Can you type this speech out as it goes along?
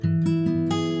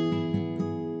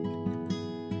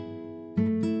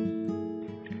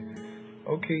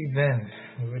Okay then,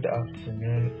 good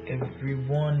afternoon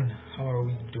everyone. How are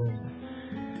we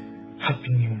doing? Happy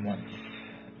New Month.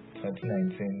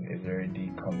 2019 is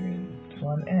already coming to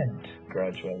an end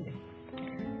gradually.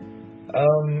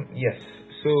 Yes,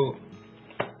 so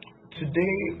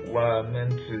today we're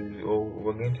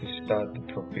going to start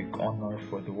the topic honor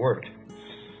for the word.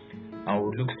 And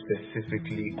we'll look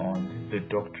specifically on the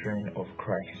doctrine of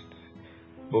Christ.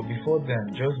 But before then,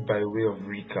 just by way of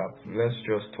recap, let's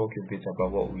just talk a bit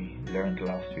about what we learned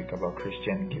last week about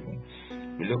Christian giving.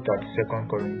 We looked at 2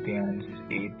 Corinthians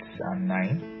 8 and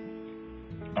 9,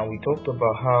 and we talked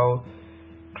about how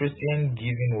Christian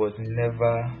giving was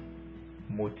never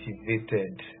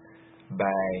motivated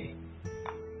by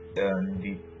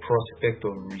the prospect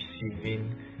of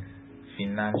receiving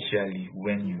financially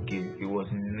when you give. It was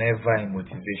never a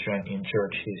motivation in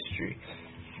church history.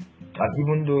 And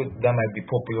even though that might be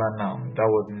popular now, that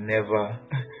was never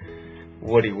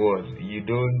what it was. You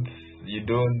don't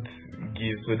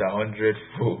give so that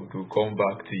 100-fold will come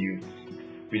back to you.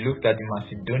 We looked at the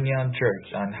Macedonian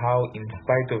church and how in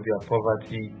spite of their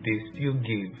poverty, they still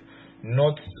gave,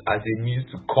 not as a means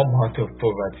to come out of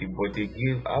poverty, but they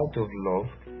gave out of love,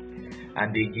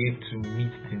 and they gave to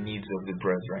meet the needs of the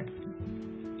brethren.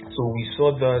 So we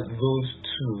saw that those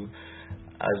two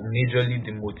as majorly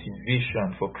the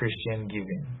motivation for Christian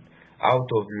giving, out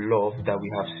of love that we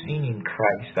have seen in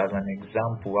Christ as an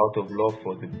example, out of love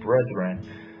for the brethren,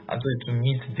 and so to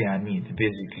meet their needs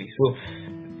basically. So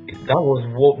that was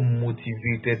what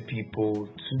motivated people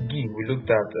to give. We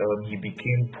looked at he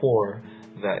became poor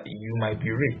that you might be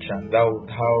rich, and that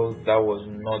was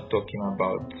not talking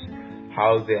about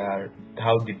how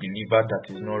the believer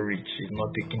that is not rich is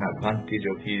not taking advantage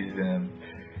of his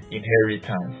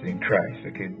inheritance in Christ.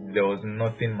 Okay, there was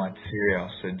nothing material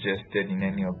suggested in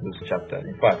any of those chapters.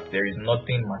 In fact, there is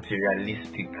nothing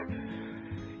materialistic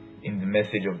in the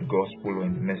message of the gospel or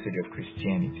in the message of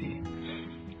Christianity.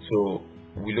 So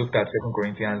we looked at 2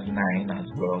 Corinthians 9 as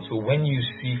well. So when you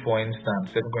see, for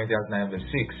instance, 2 Corinthians 9 verse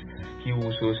 6, he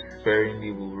who sows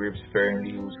sparingly will reap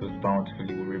sparingly, he who sows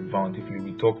bountifully will reap bountifully.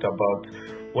 We talked about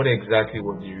what exactly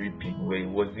was he reaping? Were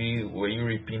you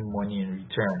reaping money in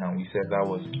return? And we said that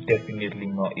was definitely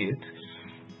not it.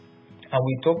 And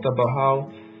we talked about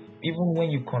how even when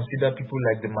you consider people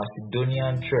like the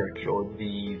Macedonian church or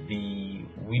the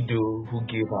widow who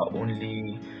gave her the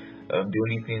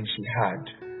only thing she had,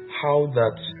 how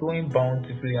that sowing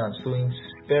bountifully and sowing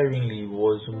sparingly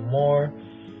was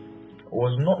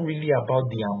not really about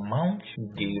the amount you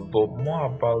gave, but more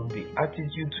about the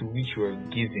attitude to which you are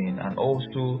giving, and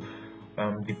also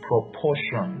the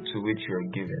proportion to which you are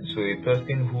giving. So a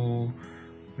person who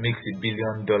makes $1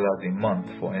 billion a month,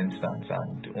 for instance,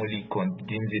 and only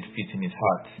deems it fit in his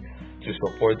heart to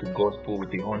support the gospel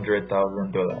with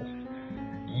 $100,000,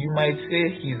 you might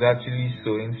say he's actually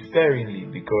sowing sparingly,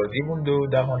 because even though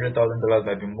that $100,000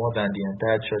 might be more than the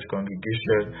entire church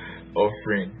congregation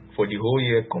offering for the whole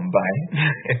year combined,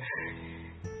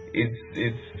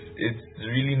 it's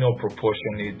really not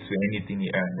proportionate to anything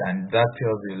he earned, and that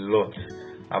tells a lot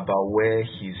about where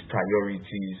his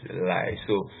priorities lie.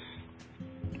 So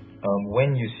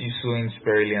when you see sowing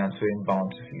sparingly and sowing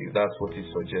bountifully, that's what it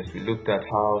suggests. We looked at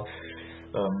how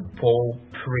Paul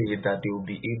prayed that they will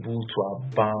be able to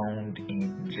abound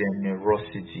in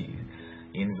generosity.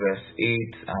 In verse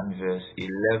 8 and verse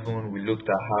 11, we looked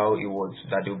at how it was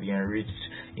that they will be enriched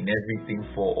in everything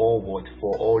for all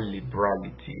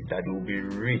liberality, that they will be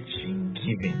rich in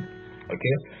giving.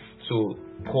 Okay, so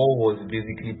Paul was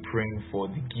basically praying for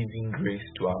the giving grace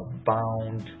to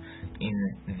abound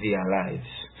in their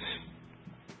lives.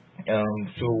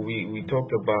 So we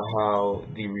talked about how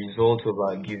the result of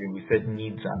our giving, we said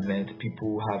needs are met,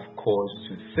 people have cause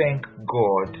to thank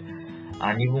God,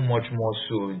 and even much more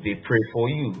so, they pray for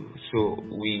you. So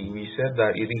we said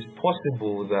that it is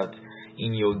possible that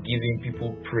in your giving,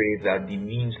 people pray that the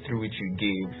means through which you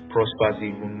gave prospers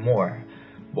even more.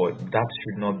 But that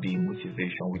should not be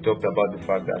motivation. We talked about the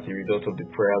fact that a result of the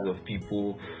prayers of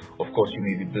people, of course, you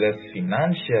may be blessed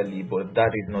financially, but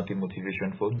that is not a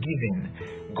motivation for giving.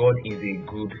 God is a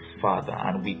good Father,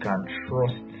 and we can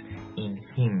trust in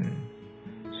Him.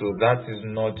 So that is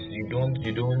not, you don't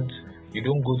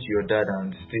go to your dad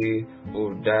and say,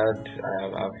 "Oh, Dad,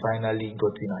 I've finally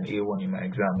gotten an A1 in my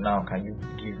exam. Now, can you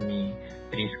give me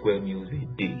 3 square meals a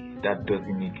day?" That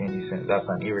doesn't make any sense. That's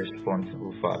an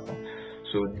irresponsible father.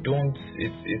 So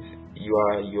you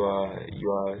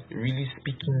are really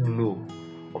speaking low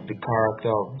of the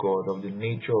character of God, of the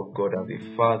nature of God as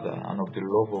a father, and of the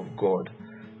love of God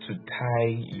to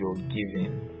tie your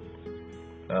giving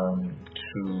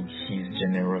to His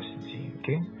generosity.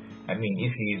 Okay, I mean,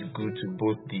 if he is good to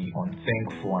both the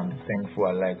unthankful and thankful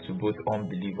alike, to both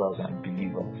unbelievers and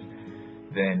believers,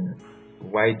 then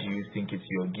why do you think it's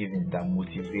your giving that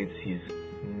motivates his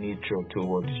nature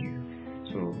towards you?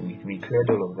 So we cleared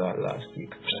all of that last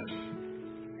week.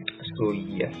 So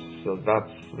yes, so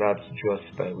that's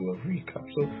just by way of recap.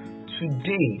 So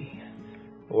today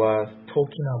we're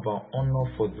talking about honor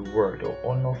for the word, or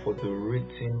honor for the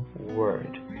written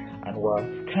word, and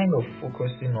we're kind of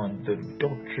focusing on the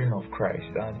doctrine of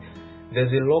Christ. And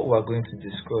there's a lot we're going to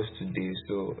discuss today,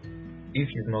 so if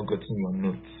you've not gotten your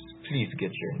notes, please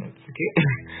get your notes, okay?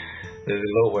 There's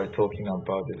a lot we're talking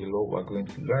about, there's a lot we're going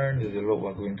to learn, there's a lot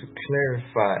we're going to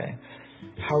clarify.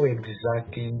 How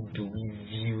exactly do we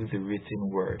view the written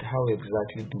word? How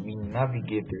exactly do we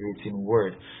navigate the written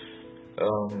word?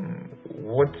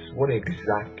 What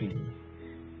exactly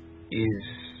is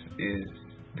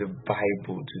the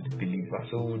Bible to the believer?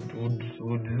 So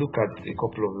we'll look at a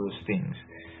couple of those things.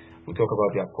 We'll talk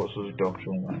about the apostles'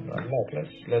 doctrine and that.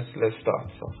 Let's start.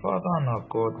 So, Father and our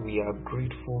God, we are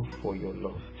grateful for your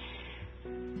love.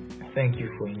 Thank you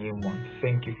for a new month.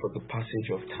 Thank you for the passage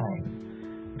of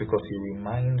time, because it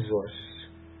reminds us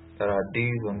that our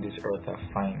days on this earth are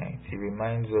finite. It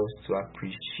reminds us to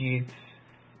appreciate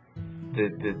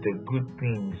the good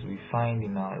things we find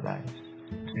in our lives,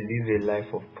 to live a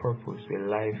life of purpose, a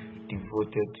life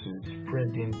devoted to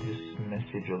spreading this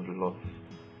message of love.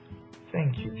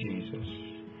 Thank you, Jesus.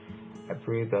 I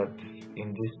pray that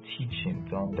in this teaching,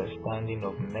 the understanding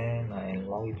of men are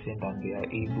enlightened and they are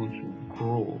able to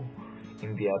grow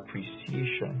in their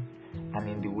appreciation and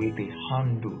in the way they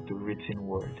handle the written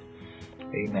word.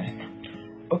 Amen.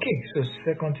 Okay, so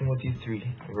 2 Timothy 3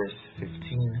 verse 15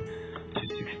 to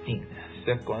 16.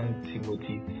 2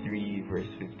 Timothy 3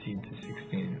 verse 15 to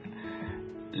 16.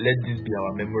 Let this be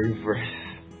our memory verse.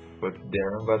 But there,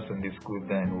 remember Sunday school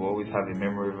then, we always have a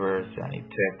memory verse and a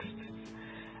text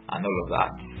and all of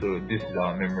that. So this is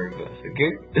our memory verse,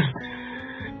 okay?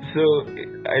 So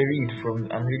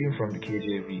I'm reading from the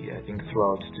KJV, I think,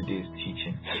 throughout today's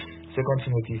teaching. 2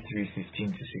 Timothy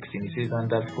 3:15 to 16. It says, "And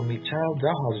that from a child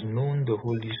thou hast known the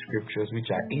holy scriptures,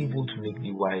 which are able to make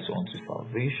thee wise unto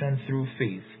salvation through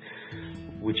faith,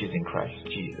 which is in Christ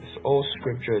Jesus. All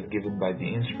scripture is given by the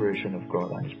inspiration of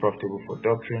God, and is profitable for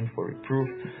doctrine, for reproof,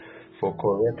 for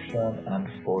correction, and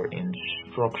for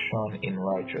instruction in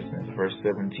righteousness." Verse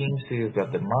 17 says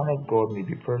that the man of God may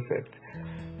be perfect,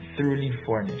 thoroughly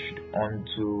furnished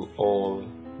unto all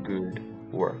good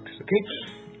works. Okay?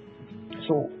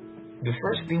 So the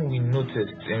first thing we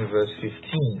noticed in verse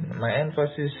 15, my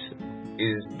emphasis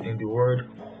is in the word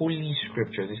holy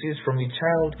scriptures. It says, "From a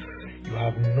child you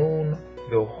have known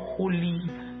the holy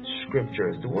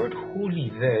scriptures." The word holy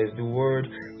there is the word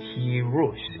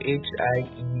hieros,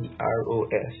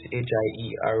 H-I-E-R-O-S,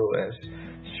 H-I-E-R-O-S.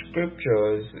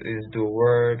 Scriptures is the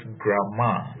word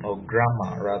grammar, or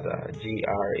grammar rather,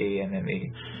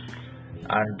 G-R-A-M-M-A.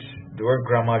 And the word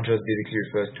grammar just basically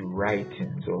refers to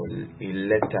writings, or a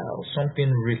letter, or something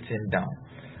written down.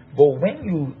 But when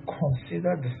you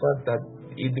consider the fact that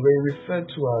it were referred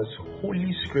to as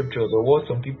holy scriptures, or what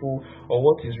some people, or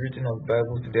what is written on the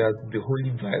Bible today as the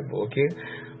Holy Bible, okay?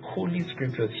 Holy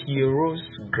scriptures, hieros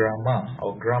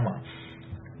grammar.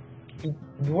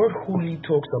 The word holy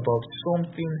talks about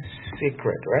something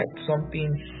sacred, right? Something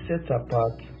set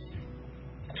apart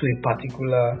to a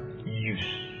particular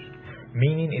use.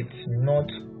 Meaning it's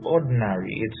not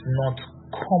ordinary, it's not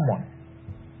common.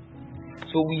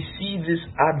 So we see this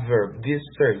adverb, this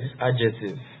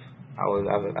adjective.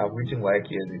 I've written like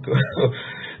years ago.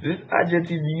 This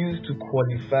adjective used to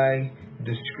qualify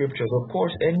the scriptures. Of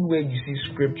course, anywhere you see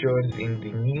scriptures in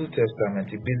the New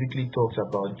Testament, it basically talks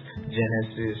about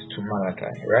Genesis to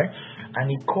Malachi, right? And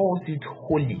he calls it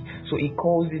holy. So he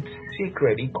calls it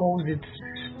sacred. He calls it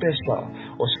special,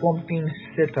 or something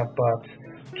set apart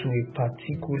to a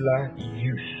particular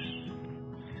use.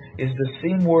 It's the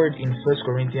same word in 1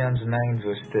 Corinthians 9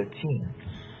 verse 13.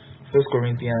 1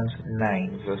 Corinthians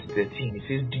 9 verse 13. It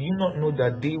says, "Do you not know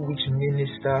that they which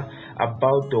minister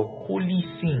about the holy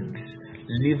things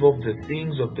live of the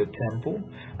things of the temple,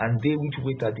 and they which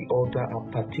wait at the altar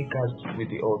are partakers with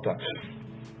the altar?"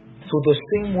 So the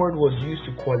same word was used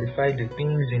to qualify the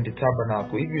things in the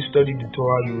tabernacle. If you study the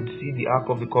Torah, you would see the Ark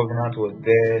of the Covenant was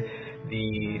there,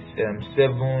 the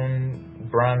 7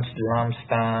 branched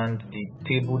lampstand, the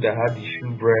table that had the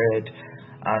shewbread,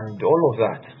 and all of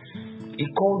that. He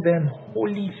called them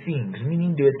holy things,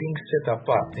 meaning they were things set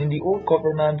apart. In the Old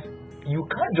Covenant, you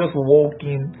can't just walk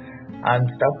in and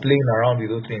start playing around with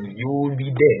those things. You will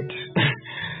be dead.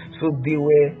 So they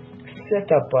were set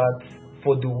apart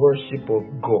for the worship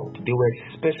of God. They were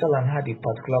special and had a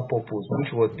particular purpose,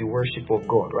 which was the worship of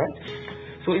God, right?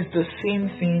 So it's the same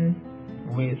thing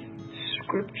with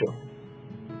Scripture.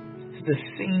 It's the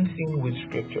same thing with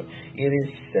Scripture. It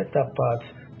is set apart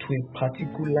to a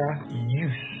particular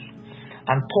use.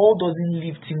 And Paul doesn't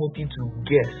leave Timothy to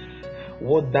guess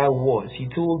what that was. He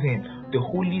told him, the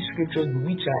Holy Scriptures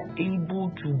which are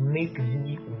able to make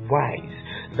thee wise.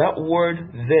 That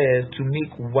word there, to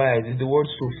make wise, is the word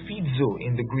sophizo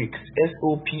in the Greek.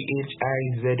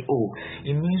 S-O-P-H-I-Z-O.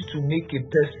 It means to make a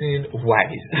person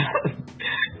wise.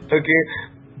 Okay?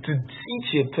 To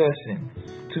teach a person,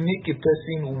 to make a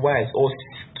person wise or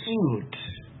skilled.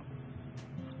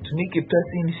 To make a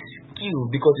person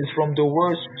skilled, because it's from the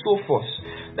word sophos.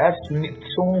 That's to make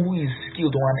someone who is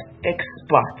skilled or an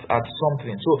expert at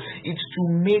something. So it's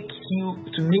to make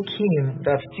him,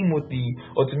 that's Timothy,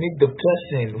 or to make the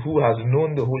person who has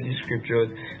known the Holy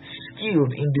Scriptures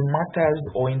skilled in the matters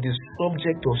or in the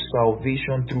subject of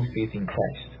salvation through faith in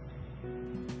Christ.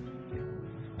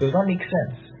 Does that make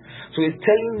sense? So it's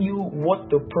telling you what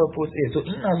the purpose is. So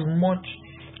in as much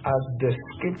as the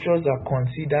Scriptures are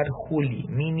considered holy,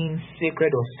 meaning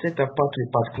sacred or set apart to a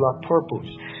particular purpose,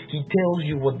 he tells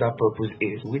you what that purpose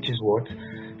is, which is what?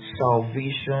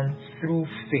 Salvation through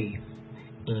faith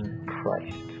in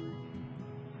Christ.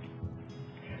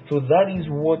 So that is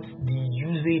what the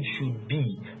usage should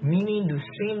be. Meaning the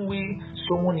same way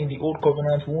someone in the Old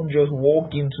Covenant won't just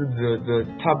walk into the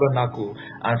tabernacle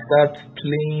and start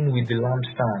playing with the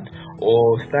lampstand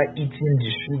or start eating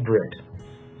the shewbread.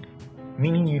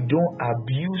 Meaning you don't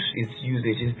abuse its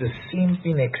usage. It's the same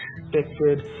thing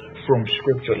expected from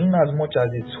Scripture. In as much as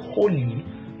it's holy,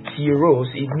 theros,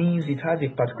 it means it has a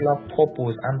particular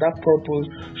purpose, and that purpose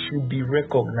should be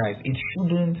recognized. It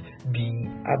shouldn't be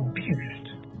abused.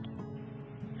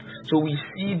 So we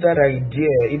see that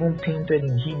idea even painted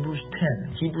in Hebrews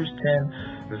 10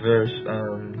 verse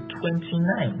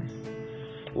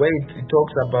 29, where it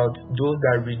talks about those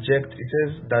that reject. It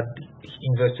says that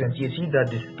in verse 28, he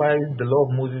that despised the law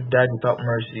of Moses died without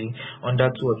mercy under 2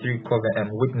 or 3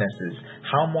 witnesses.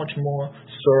 How much more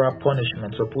sorer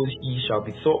punishment suppose he shall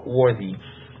be thought worthy,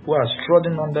 who has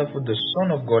trodden under foot the Son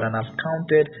of God, and has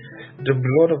counted the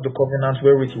blood of the covenant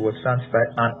wherewith he was sanctified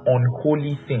an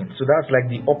unholy thing. So that's like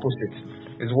the opposite.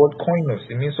 It's what koinos.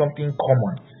 It means something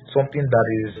common, something that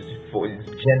is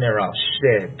general,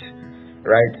 shared.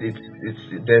 Right? It's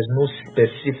there's no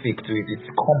specific to it. It's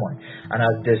common, and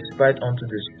has despite unto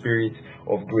the Spirit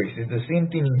of grace. It's the same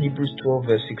thing in Hebrews 12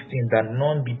 verse 16, that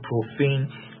none be profane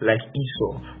like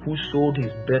Esau, who sold his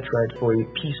birthright for a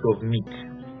piece of meat.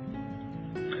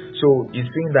 So it's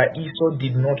saying that Esau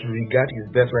did not regard his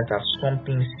birthright as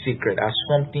something sacred, as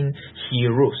something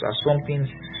heroes, as something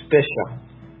special,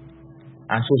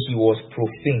 and so he was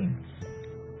profane,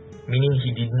 meaning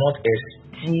he did not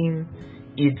esteem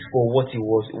it for what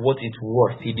it's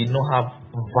worth. He did not have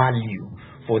value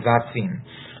for that thing.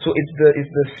 So it's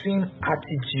the same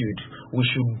attitude we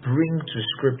should bring to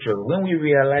Scripture. When we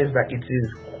realize that it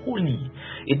is holy,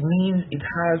 it means it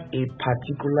has a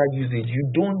particular usage.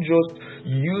 You don't just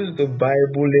use the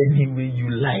Bible any way you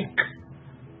like.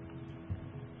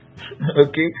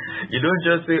 Okay? You don't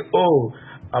just say, oh,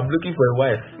 I'm looking for a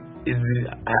wife.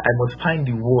 I must find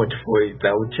the word for it.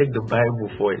 I will check the Bible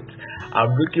for it.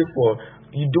 I'm looking for...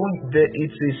 You don't.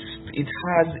 It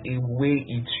has a way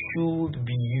it should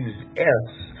be used.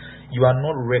 Else, you are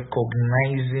not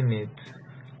recognizing it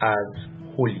as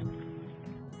holy.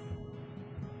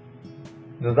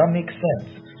 Does that make sense?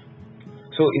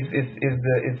 So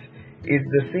it's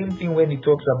the same thing when it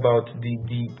talks about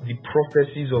the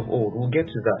prophecies of old. We'll get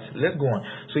to that. Let's go on.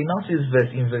 So it now says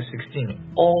in verse 16,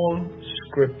 all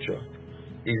Scripture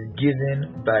is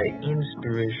given by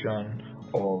inspiration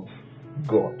of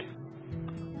God.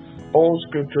 All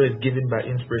Scripture is given by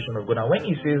inspiration of God. And when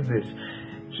he says this,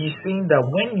 he's saying that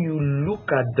when you look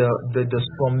at the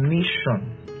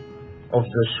summation of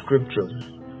the Scriptures,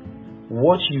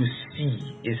 what you see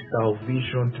is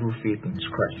salvation through faith in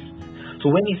Christ.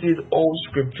 So when he says all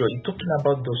Scripture, he's talking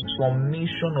about the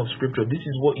summation of Scripture. This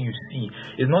is what you see.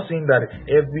 It's not saying that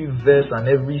every verse and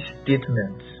every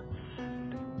statement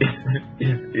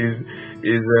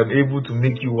is able to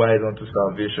make you wise unto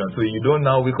salvation. So you don't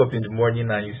now wake up in the morning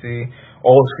and you say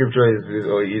all Scripture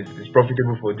is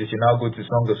profitable for this. You now go to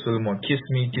Song of Solomon, kiss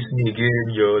me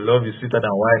again, your love is sweeter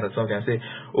than wine or something, and say,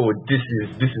 oh, this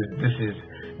is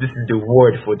the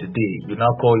word for the day. You now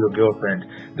call your girlfriend.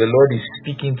 The Lord is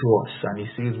speaking to us and he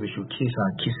says we should kiss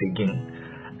and kiss again.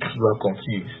 You are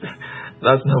confused.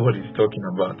 That's not what he's talking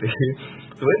about.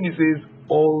 So when he says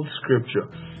all Scripture,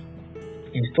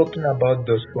 He's talking about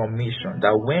the summation,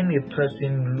 that when a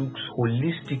person looks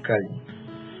holistically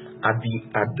at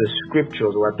the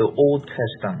scriptures or at the Old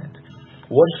Testament,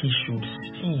 what he should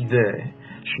see there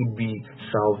should be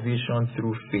salvation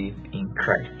through faith in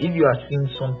Christ. If you are seeing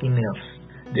something else,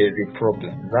 there's a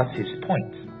problem. That's his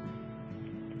point.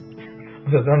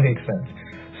 Does that make sense?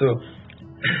 So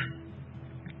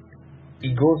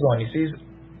he goes on, he says,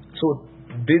 so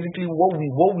basically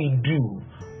what we do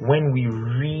when we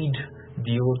read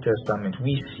the Old Testament,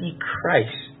 we see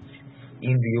Christ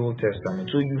in the Old Testament.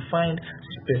 So you find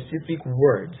specific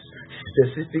words,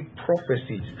 specific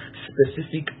prophecies,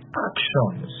 specific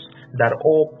actions that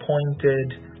all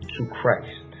pointed to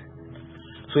Christ.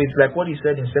 So it's like what he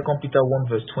said in 2 Peter 1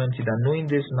 verse 20, that knowing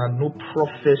this, that no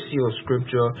prophecy or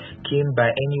scripture came by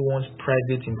anyone's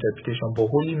private interpretation, but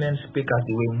holy men spake as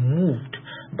they were moved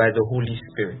by the Holy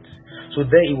Spirit. So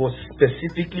there he was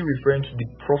specifically referring to the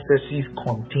prophecies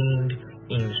contained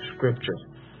in scripture.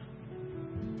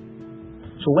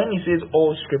 So when he says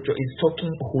all scripture, it's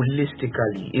talking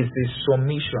holistically. It's a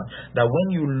summation that when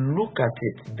you look at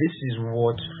it, this is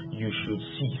what you should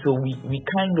see. So we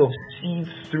kind of see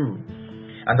through.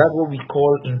 And that's what we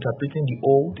call interpreting the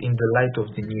old in the light of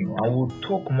the new. And we'll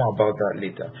talk more about that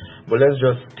later. But let's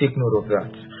just take note of that.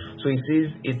 So it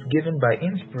says it's given by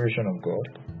inspiration of God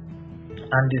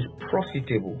and is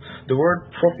profitable. The word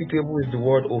profitable is the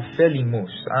word ophelimos,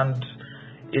 and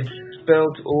it's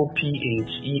spelled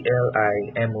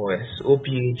O-P-H-E-L-I-M-O-S.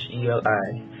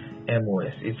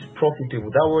 O-P-H-E-L-I-M-O-S. It's profitable.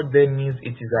 That word there means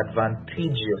it is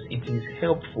advantageous. It is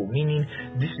helpful, meaning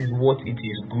this is what it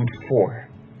is good for.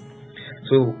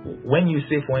 So when you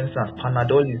say, for instance,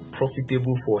 Panadol is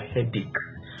profitable for headache,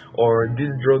 or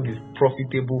this drug is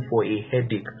profitable for a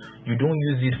headache, you don't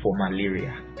use it for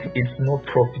malaria. It's not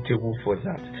profitable for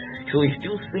that. So it's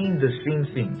still saying the same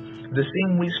thing. The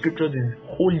same way scripture is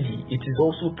holy, it is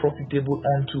also profitable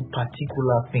unto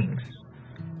particular things.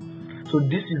 So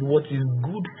this is what is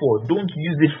good for. Don't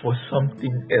use it for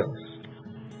something else.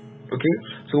 Okay?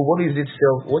 So what is it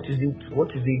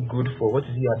good for? What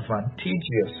is it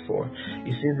advantageous for?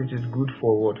 It says it is good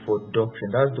for what? For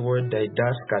doctrine. That's the word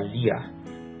didaskalia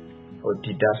or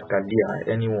didaskalia,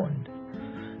 anyone.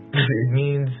 It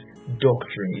means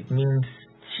doctrine. It means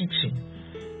teaching.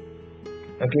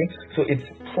 Okay? So it's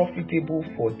profitable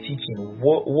for teaching.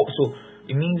 So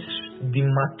it means the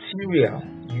material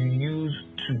you use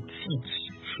to teach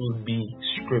should be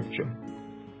scripture.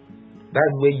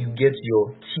 That's where you get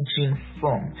your teaching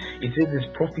from. It says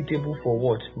it's profitable for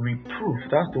what?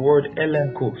 Reproof. That's the word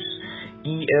elenkos.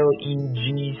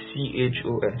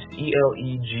 E-L-E-G-C-H-O-S.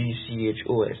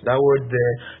 E-L-E-G-C-H-O-S. That word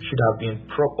there should have been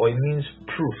or it means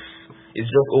proof.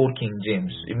 It's just Old King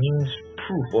James. It means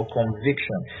proof or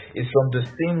conviction. It's from the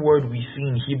same word we see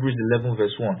in Hebrews 11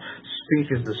 verse 1.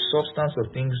 Faith is the substance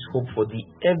of things hoped for, the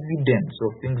evidence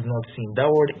of things not seen. That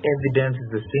word evidence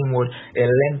is the same word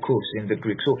elenkos in the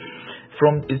Greek. So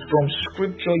it's from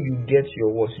scripture you get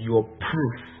your what? Your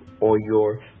proof or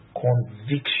your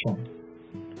conviction.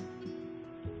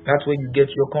 That's where you get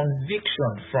your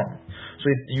conviction from. So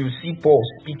you see Paul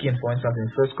speaking, for instance, in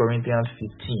 1 Corinthians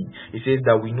 15. He says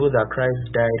that we know that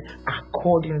Christ died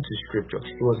according to scripture.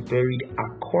 He was buried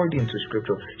according to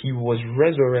scripture. He was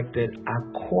resurrected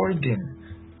according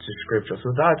to scripture.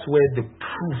 So that's where the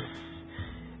proof,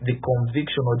 the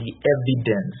conviction or the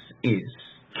evidence is.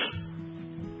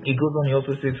 He goes on, he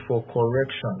also says for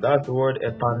correction. That's the word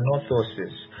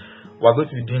epanothesis. We're going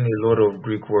to be doing a lot of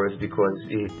Greek words because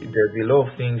there's a lot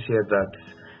of things here that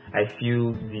I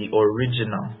feel the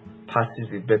original passes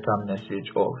a better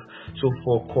message of. So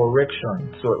for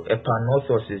correction, so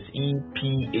epanothesis,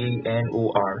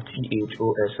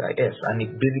 E-P-A-N-O-R-T-H-O-S-I-S, and it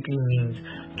basically means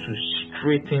to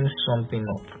straighten something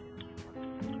up.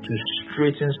 To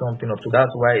straighten something up. So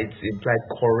that's why it's implied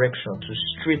correction, to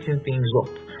straighten things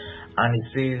up. And it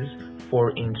says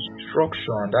for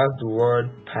instruction, that's the word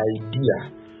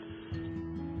paideia,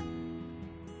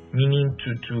 meaning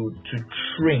to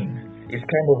train. It's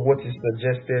kind of what is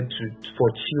suggested for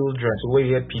children. So where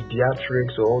you hear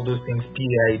pediatrics or all those things,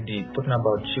 PID, talking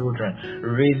about children,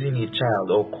 raising a child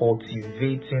or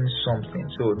cultivating something.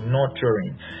 So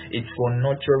nurturing. It's for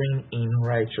nurturing in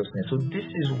righteousness. So this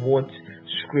is what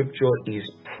scripture is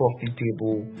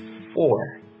profitable for.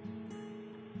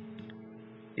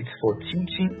 It's for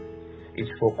teaching, it's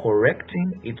for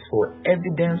correcting, it's for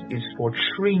evidence, it's for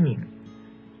training.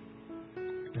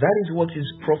 That is what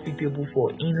is profitable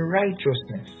for in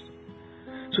righteousness.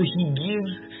 So he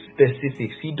gives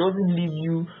specifics. He doesn't leave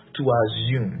you to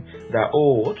assume that,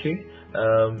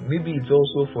 maybe it's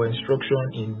also for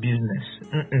instruction in business.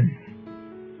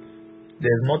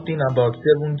 There's nothing about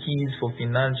 7 keys for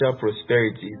financial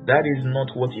prosperity. That is not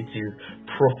what it is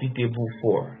profitable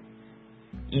for.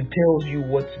 It tells you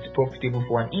what it's profitable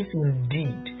for. And if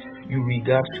indeed you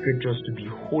regard scriptures to be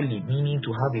holy, meaning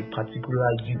to have a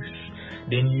particular use,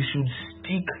 then you should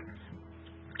stick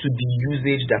to the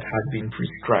usage that has been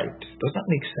prescribed. Does that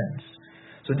make sense?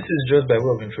 So this is just by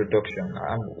way of introduction.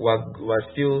 We're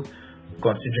still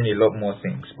considering a lot more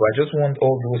things, but I just want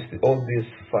all these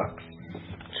facts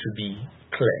to be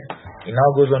clear. It now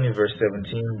goes on in verse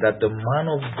 17, that the man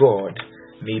of God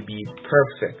may be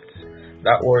perfect.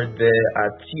 That word there,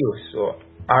 artios or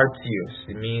artios,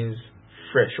 it means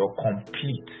fresh or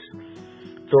complete,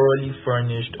 thoroughly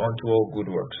furnished unto all good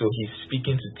works. So he's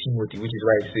speaking to Timothy, which is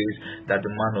why he says that the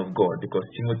man of God, because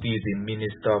Timothy is a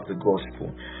minister of the gospel.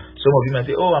 Some of you might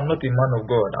say, oh, I'm not a man of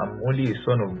God, I'm only a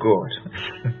son of God.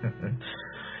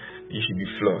 You should be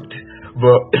flogged.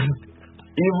 But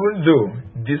even though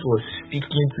this was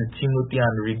speaking to Timothy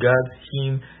and regards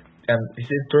him, he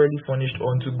said thoroughly furnished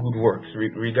unto good works,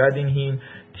 regarding him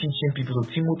teaching people. So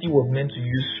Timothy was meant to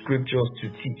use scriptures to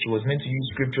teach. He was meant to use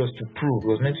scriptures to prove. He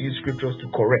was meant to use scriptures to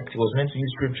correct. He was meant to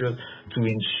use scriptures to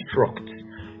instruct.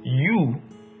 You,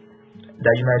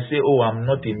 that you might say, oh, I'm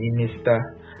not a minister,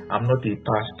 I'm not a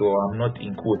pastor, I'm not,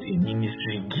 in quote, a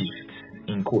ministry gift,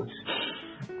 in quotes.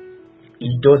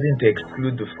 It doesn't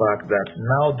exclude the fact that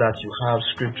now that you have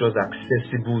scriptures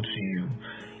accessible to you,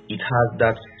 it has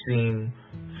that same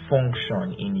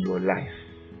function in your life.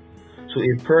 So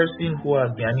a person who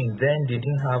has been, then they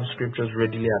didn't have scriptures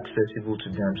readily accessible to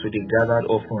them, so they gathered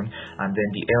often, and then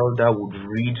the elder would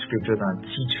read scriptures and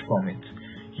teach from it.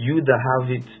 You that has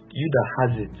it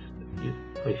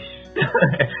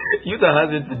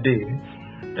today,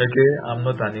 okay, I'm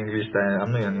not an English student,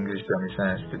 I'm a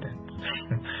science student.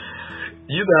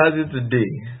 You that has it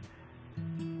today,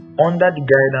 under the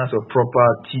guidance of proper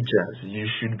teachers, you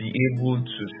should be able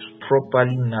to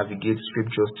properly navigate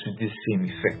scriptures to this same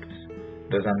effect.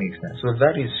 Does that make sense? So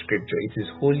that is scripture. It is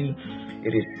holy,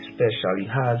 it is special,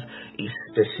 it has a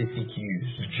specific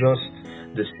use, just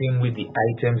the same way the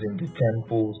items in the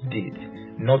temples did.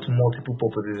 Not multiple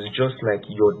purposes, just like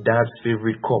your dad's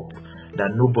favorite cup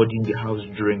that nobody in the house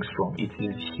drinks from. It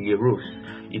is hieros,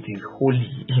 it is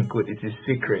holy, it is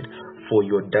sacred for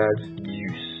your dad's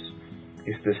use.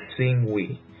 It's the same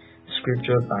way.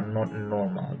 Scriptures are not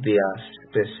normal. They are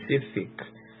specific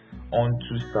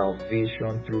unto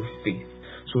salvation through faith.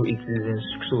 So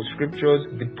scriptures,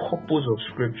 the purpose of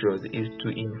scriptures is to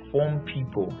inform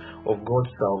people of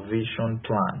God's salvation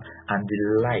plan and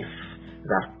the life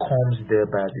that comes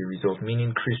thereby as a result,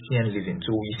 meaning Christian living.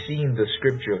 So we see in the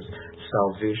scriptures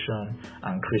salvation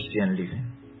and Christian living.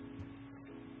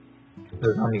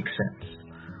 Does that make sense?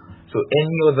 So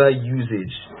any other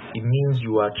usage, it means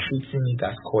you are treating it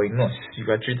as koinos, you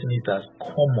are treating it as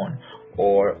common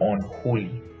or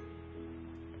unholy.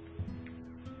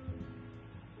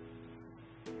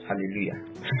 Hallelujah.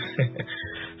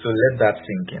 So let that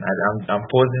sink in. I'm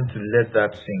pausing to let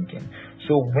that sink in.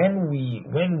 So when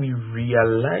we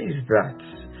realize that,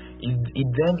 it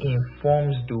then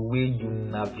informs the way you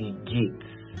navigate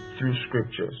through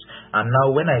scriptures. And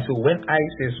now when I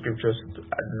say scriptures,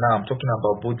 now I'm talking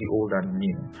about both the old and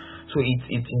new. So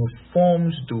it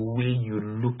informs the way you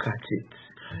look at it.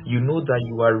 You know that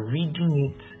you are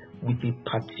reading it with a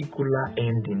particular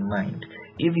end in mind.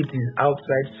 If it is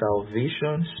outside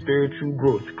salvation, spiritual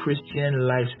growth, Christian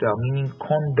lifestyle, meaning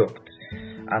conduct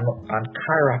and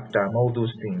character and all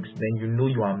those things, then you know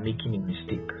you are making a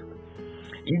mistake.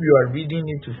 If you are reading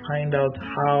it to find out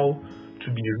how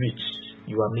to be rich,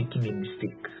 you are making a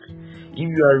mistake. If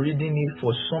you are reading it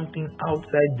for something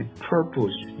outside the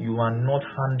purpose, you are not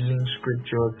handling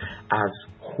scriptures as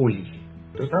holy.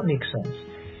 Does that make sense?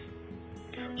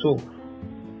 So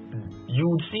you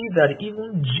would see that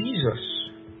even Jesus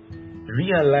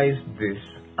realized this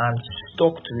and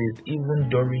stuck to it even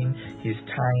during his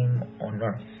time on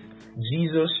earth.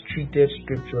 Jesus treated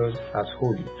scriptures as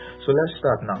holy. So let's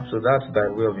start now. So that's by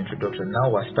way of introduction. Now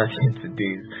we're starting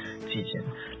today's teaching.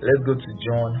 Let's go to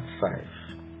John 5.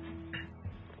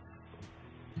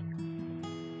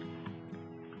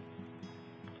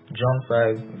 John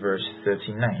 5 verse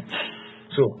 39.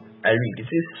 So I read, it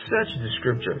says, search the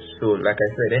scriptures. So like I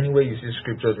said, anywhere you see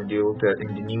scriptures in the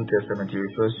New Testament, it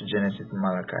refers to Genesis and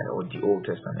Malachi, or the Old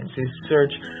Testament. It says,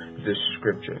 search the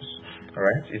scriptures.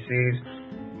 Alright? It says,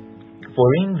 for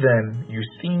in them you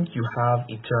think you have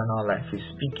eternal life. He's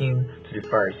speaking to the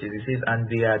Pharisees. It says, and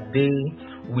they are they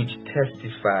which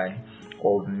testify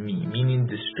of me. Meaning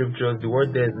the scriptures, the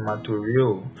word there is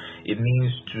marturio. It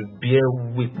means to bear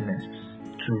witness,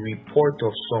 to report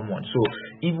of someone. So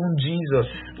even Jesus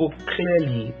spoke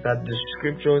clearly that the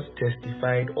scriptures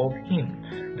testified of him.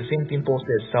 The same thing Paul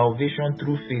says, salvation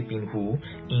through faith in who?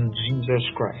 In Jesus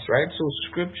Christ, right? So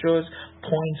scriptures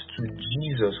point to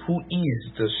Jesus, who is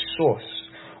the source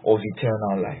of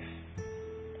eternal life.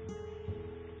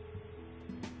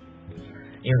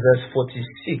 In verse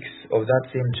 46 of that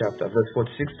same chapter, verse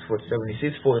 46 to 47, it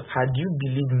says, for had you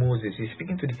believed Moses, he's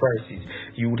speaking to the Pharisees,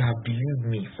 you would have believed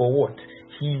me. For what?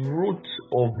 He wrote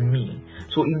of me.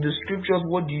 So in the scriptures,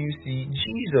 what do you see?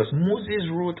 Jesus. Moses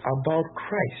wrote about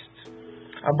Christ,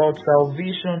 about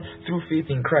salvation through faith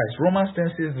in Christ. Romans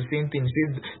 10 says the same thing. It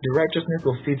says the righteousness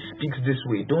of faith speaks this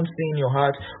way. Don't say in your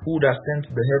heart, who would have sent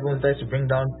the heavens that is to bring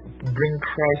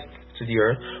Christ to the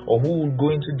earth, or who will go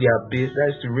into the abyss,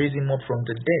 that is to raise him up from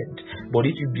the dead. But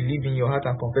if you believe in your heart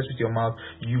and confess with your mouth,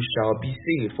 you shall be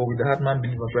saved. For with the heart man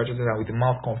believes unto righteousness, and with the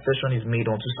mouth confession is made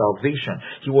unto salvation.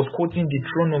 He was quoting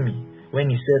Deuteronomy when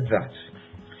he said that.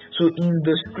 So in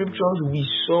the scriptures we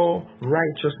saw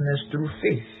righteousness through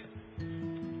faith,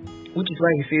 which is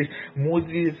why he says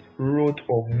Moses wrote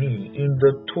of me. In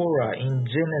the Torah, in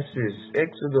Genesis,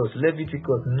 Exodus,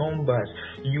 Leviticus, Numbers,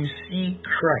 you see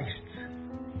Christ.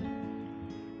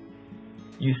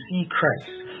 You see Christ.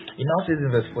 It now says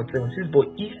in verse 47, it says, but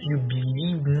if you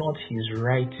believe not his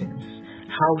writings,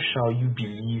 how shall you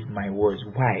believe my words?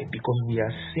 Why? Because we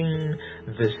are saying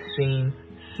the same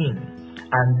thing.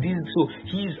 And so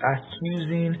he is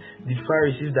accusing the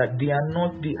Pharisees that they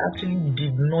actually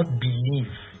did not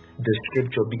believe the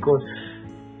scripture, because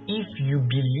if you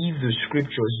believe the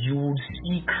scriptures, you would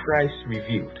see Christ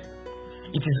revealed.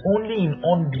 It is only in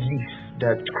unbelief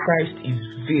that Christ is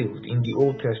veiled in the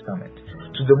Old Testament.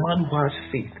 To the man who has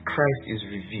faith, Christ is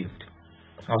revealed.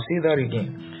 I'll say that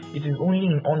again. It is only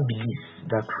in unbelief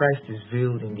that Christ is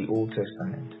veiled in the Old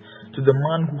Testament. To the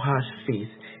man who has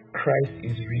faith, Christ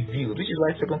is revealed. Which is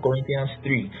why 2 Corinthians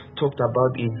 3 talked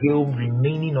about a veil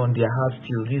remaining on their hearts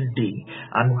till this day,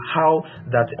 and how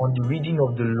that on the reading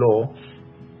of the law,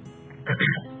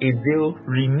 a veil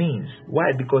remains.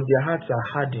 Why? Because their hearts are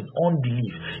hardened,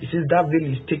 unbelief. It says that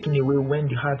veil is taken away when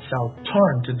the heart shall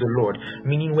turn to the Lord,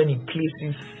 meaning when it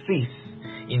places faith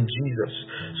in Jesus.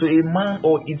 So it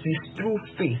is through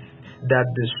faith that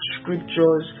the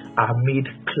scriptures are made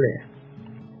clear.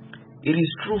 It is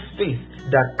through faith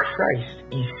that Christ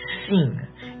is seen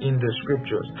in the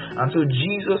scriptures. And so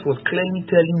Jesus was clearly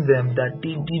telling them that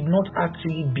they did not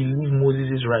actually believe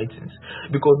Moses' writings,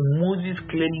 because Moses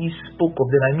clearly spoke of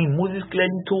them. Moses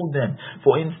clearly told them,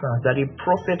 for instance, that a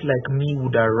prophet like me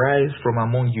would arise from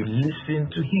among you. Listen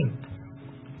to him.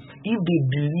 If they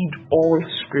believed all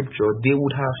scripture, they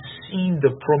would have seen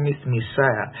the promised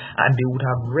Messiah, and they would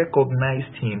have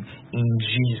recognized him in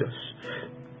Jesus.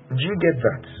 Do you get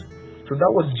that? So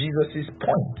that was Jesus'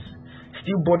 point.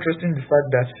 Still buttressing the fact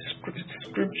that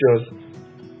scriptures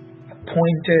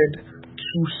pointed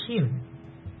to him.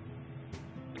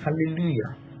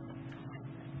 Hallelujah.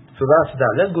 So that's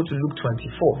that. Let's go to Luke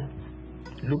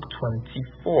 24. Luke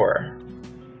 24.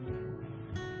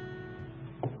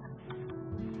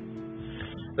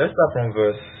 Let's start from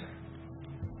verse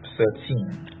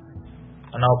 13.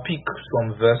 And I'll pick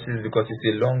some verses because it's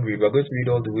a long read. We're going to read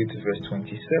all the way to verse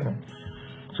 27.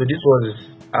 So this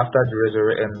was after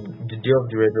the day of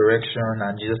the resurrection,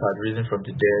 and Jesus had risen from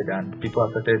the dead, and people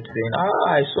had started saying,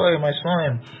 I saw him.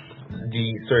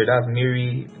 That's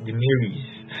Mary, the Marys.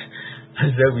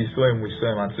 Said we saw him,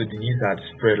 and so the news had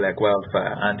spread like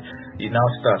wildfire. And it now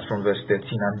starts from verse 13.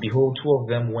 And behold, two of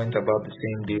them went about the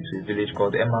same day to a village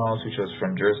called Emmaus, which was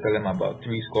from Jerusalem about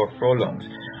 80 furlongs.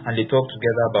 And they talked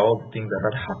together about all the things that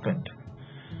had happened.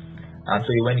 And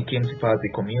so when it came to pass, they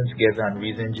communed together and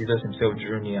reasoned. Jesus himself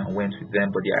drew near and went with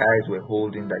them, but their eyes were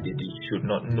holding that they should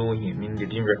not know him, meaning they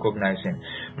didn't recognize him.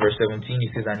 Verse 17, he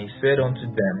says, and he said unto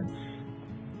them,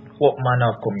 what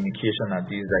manner of communication are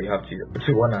these that you have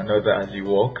to one another as you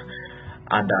walk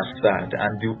and are sad?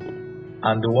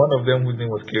 And the one of them whose name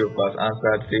was Cleopas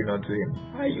answered, saying unto him,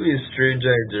 are you a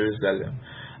stranger in Jerusalem,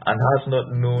 and hast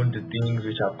not known the things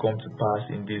which have come to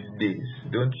pass in these days?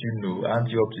 Don't you know?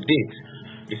 Aren't you up to date?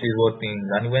 He says, what things?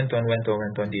 And he went on.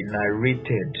 They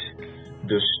narrated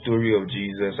the story of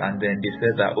Jesus, and then they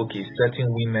said that, okay, certain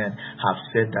women have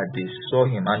said that they saw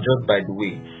him. And just by the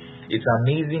way, it's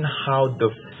amazing how the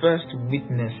first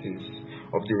witnesses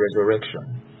of the resurrection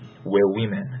were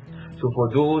women. So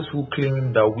for those who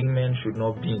claim that women should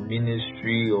not be in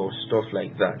ministry or stuff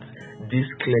like that, this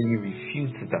clearly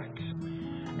refutes that.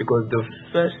 Because the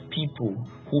first people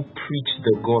who preached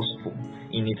the gospel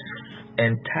in its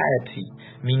entirety,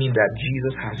 meaning that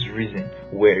Jesus has risen,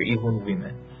 were even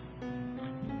women.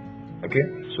 Okay,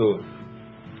 so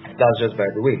That's just by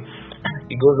the way.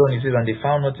 It goes on, it says, and they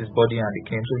found not his body, and they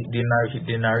came. So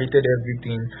they narrated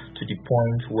everything to the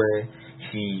point where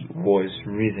he was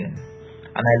risen.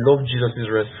 And I love Jesus'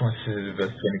 responses in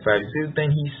verse 25. It says, then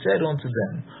he said unto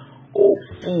them, O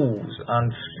fools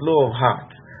and slow of heart,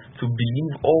 to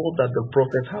believe all that the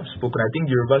prophets have spoken. I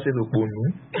think Yoruba says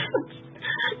Oponu.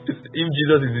 If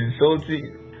Jesus is insulting,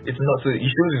 it's not, so it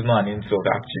shows it's not an insult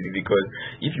actually, because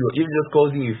if he just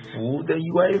calls you a fool, then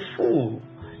you are a fool.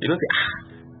 You don't say,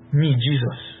 me,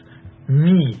 Jesus,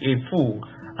 me, a fool.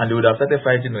 And they would have started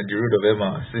fighting on the road of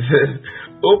Emmaus. He says,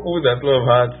 O fools and slow of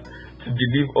heart, to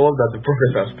believe all that the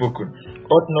prophets have spoken.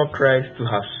 Ought not Christ to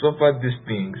have suffered these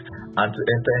things and to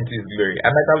enter into his glory?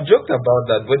 And like I've joked about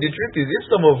that, but the truth is, if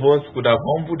some of us could have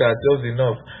humbled ourselves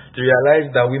enough to realize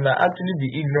that we might actually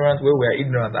be ignorant where we are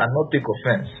ignorant and not take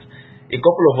offense, a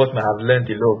couple of us might have learned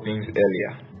a lot of things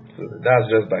earlier. So that's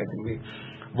just by the way.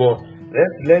 But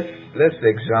let's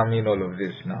examine all of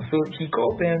this now. So he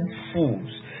called them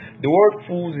fools. The word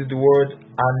fools is the word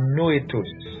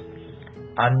anoetos.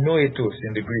 Anoetos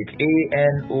in the Greek,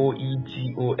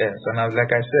 Anoetos. And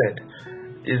like I said,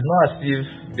 it's not as if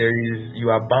you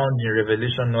are bound in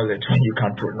revelation knowledge when you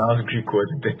can pronounce Greek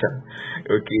words better.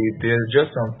 Okay, there's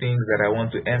just some things that I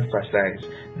want to emphasize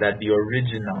that the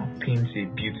original paints a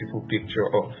beautiful picture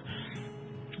of.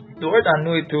 The word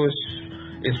anoetos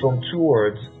is from two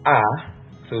words,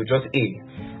 so just a,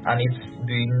 and it's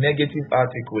the negative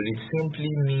article. It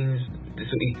simply means,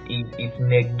 so it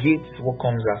negates what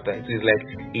comes after. It is like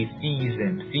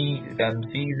atheism.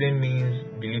 Theism means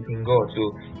belief in God. So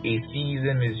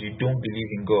atheism is you don't believe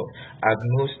in God.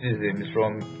 Agnosticism is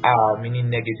from meaning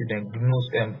negative, and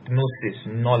gnosis,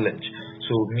 knowledge.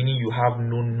 So meaning you have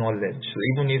no knowledge. So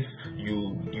even if you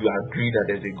agree that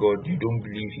there's a God, you don't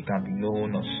believe he can be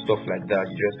known or stuff like that.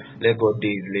 You just let God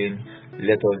day his lane,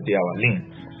 let us day our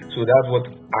lane. So that's what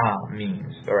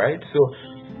means. Alright? So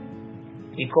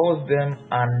he calls them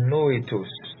anoetos.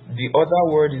 The other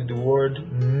word is the word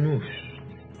nous.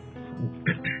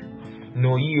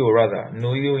 Noio rather.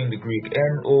 Noio in the Greek.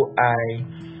 Noio.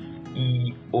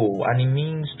 And it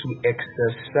means to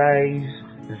exercise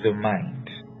the mind.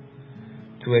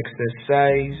 To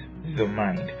exercise the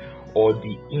mind or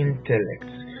the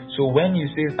intellect. So when you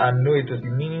say anoetos,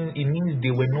 it means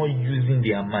they were not using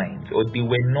their minds, or they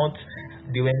were not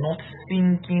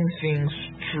thinking things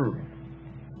through.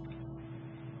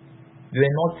 They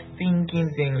were not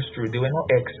thinking things through. They were not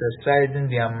exercising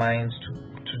their minds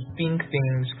to think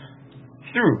things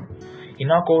through. He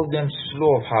now calls them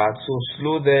slow of heart. So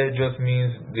slow there just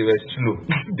means they were slow.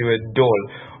 They were dull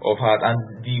of heart. And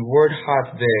the word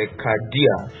heart there,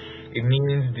 cardia, it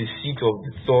means the seat of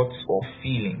the thoughts or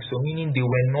feelings. So meaning they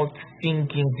were not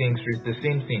thinking things through. It's the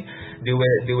same thing. They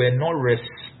were not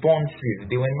responsive.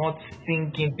 They were not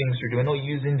thinking things through. They were not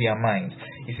using their minds.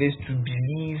 It says to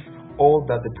believe all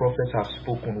that the prophets have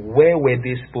spoken. Where were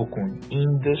they spoken? In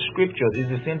the scriptures. It's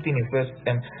the same thing in 2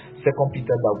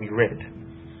 Peter that we read.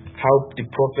 How the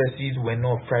prophecies were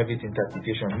not private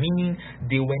interpretation, meaning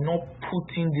they were not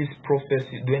putting these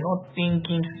prophecies, they were not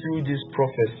thinking through these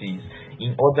prophecies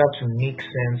in order to make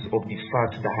sense of the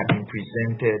facts that had been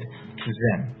presented to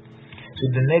them. So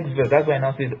the next verse, that's why it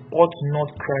now says, ought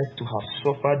not Christ to have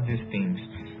suffered these things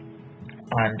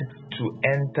and to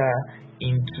enter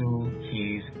into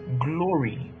his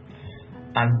glory?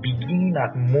 And beginning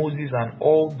at Moses and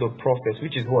all the prophets,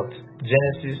 which is what?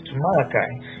 Genesis to Malachi,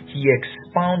 he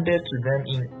expounded to them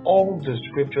in all the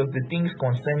scriptures the things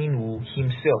concerning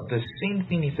himself. The same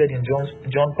thing he said in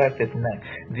John 5:39.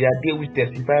 They are they which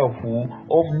testify of who?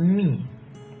 Of me.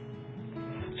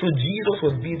 So Jesus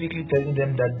was basically telling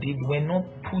them that they were not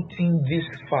putting these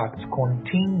facts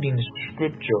contained in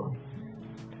scripture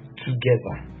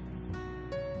together.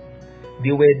 They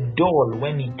were dull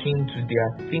when it came to their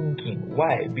thinking.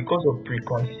 Why? Because of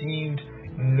preconceived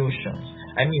notions.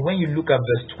 I mean, when you look at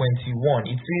verse 21,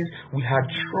 it says, we had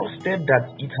trusted that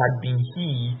it had been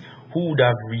he who would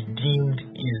have redeemed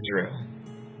Israel.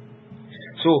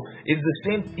 So, it's the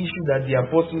same issue that the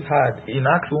apostles had in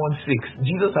Acts 1:6.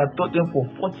 Jesus had taught them for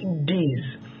 40 days.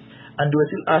 And they were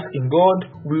still asking, God,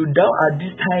 will thou at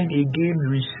this time again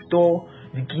restore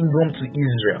the kingdom to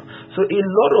Israel? So, a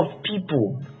lot of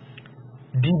people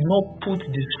did not put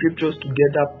the scriptures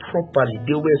together properly.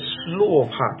 They were slow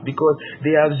of heart because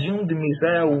they assumed the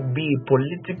Messiah would be a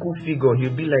political figure.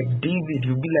 He'll be like David,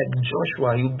 he'll be like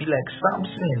Joshua, he'll be like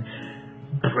Samson.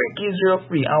 break Israel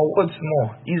free. And what's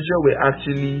more, Israel were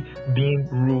actually being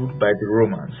ruled by the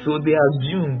Romans. So they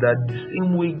assumed that the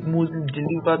same way Moses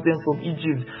delivered them from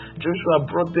Egypt,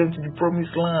 Joshua brought them to the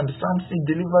promised land, Samson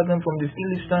delivered them from the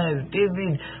Philistines,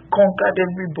 David conquered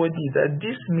everybody, that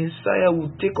this Messiah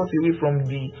would take us away from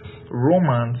the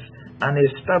Romans and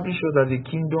establish us as a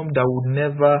kingdom that would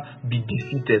never be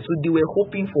defeated. So they were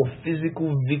hoping for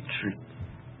physical victory.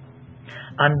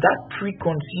 And that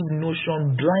preconceived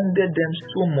notion blinded them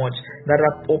so much that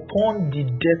upon the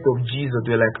death of Jesus,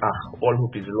 they were like, all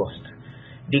hope is lost.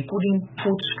 They couldn't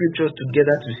put scriptures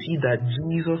together to see that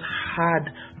Jesus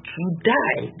had to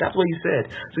die. That's what he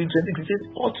said. So in 26, he says,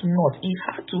 ought not. It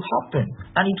had to happen.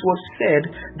 And it was said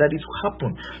that it would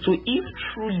happen. So if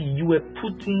truly you were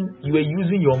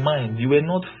using your mind, you were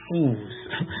not fools,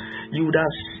 you would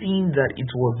have seen that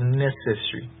it was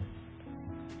necessary.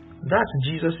 That's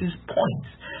Jesus' point.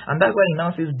 And that's why he now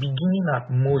says, beginning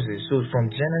at Moses. So from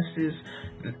Genesis,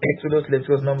 Exodus,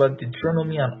 Leviticus, Numbers,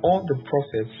 Deuteronomy, and all the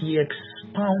prophets, he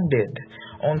expounded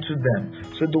unto them.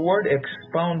 So the word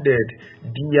expounded,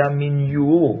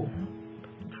 diamenuo.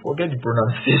 Forget the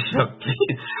pronunciation,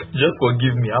 please. Just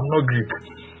forgive me. I'm not Greek.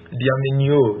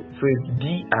 Diamenuo. So it's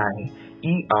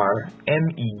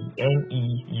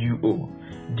D-I-E-R-M-E-N-E-U-O.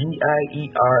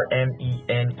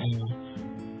 D-I-E-R-M-E-N-E-U-O.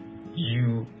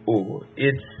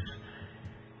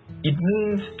 It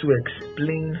means to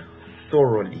explain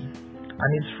thoroughly,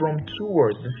 and it's from two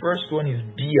words. The first one is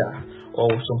dia, or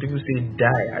some people say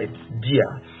dia. It's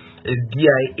dia. It's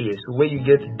dia. So where you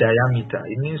get diameter,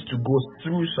 it means to go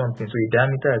through something. So a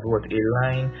diameter is what? A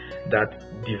line that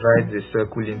divides a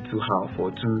circle into half,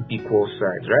 or two equal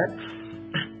sides, right?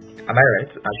 Am I right?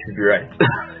 I should be right.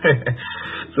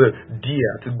 So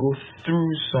dia, to go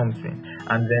through something.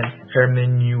 And then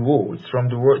hermeneuo, it's from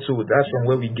the word, so that's from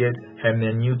where we get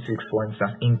hermeneutics, for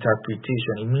instance,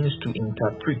 interpretation. It means to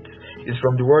interpret. It's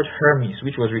from the word Hermes,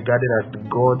 which was regarded as the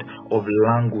god of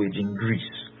language in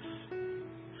Greece.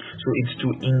 So it's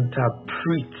to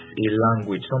interpret a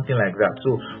language, something like that.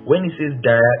 So when it says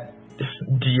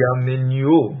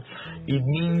diamenuo, it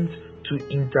means to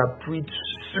interpret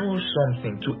through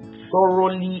something, to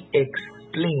thoroughly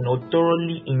explain or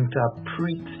thoroughly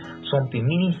interpret something,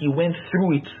 meaning he went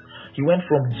through it. He went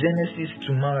from Genesis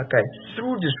to Malachi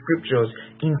through the scriptures,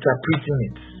 interpreting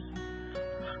it.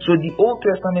 So the Old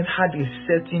Testament had a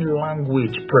certain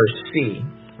language per se,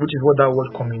 which is what that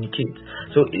word communicates.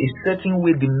 So a certain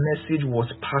way the message was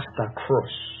passed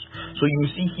across. So you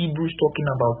see Hebrews talking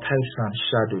about types and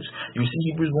shadows. You see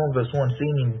Hebrews 1 verse 1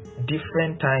 saying in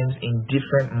different times, in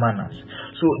different manners.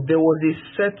 So there was a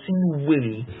certain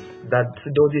way that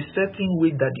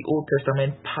the Old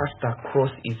Testament passed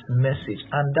across its message,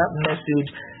 and that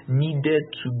message needed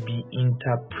to be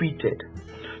interpreted.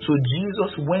 So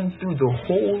Jesus went through the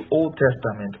whole Old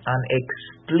Testament and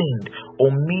explained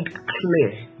or made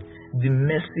clear the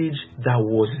message that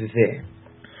was there.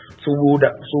 So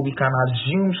we can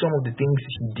assume some of the things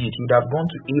he did. He would have gone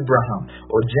to Abraham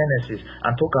or Genesis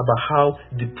and talk about how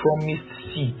the promised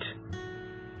seed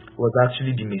was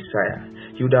actually the Messiah.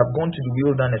 He would have gone to the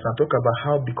wilderness and talk about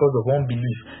how because of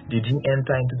unbelief they didn't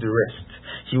enter into the rest.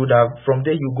 He would have, from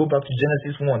there he would go back to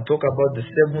Genesis 1, talk about the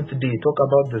seventh day, talk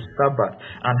about the Sabbath,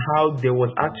 and how there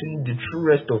was actually the true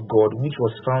rest of God which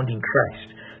was found in Christ.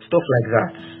 Stuff like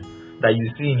that you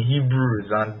see in Hebrews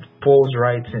and Paul's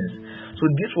writings. So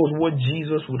this was what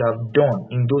Jesus would have done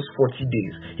in those 40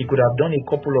 days. He could have done a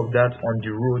couple of that on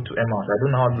the road to Emmaus. I don't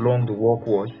know how long the walk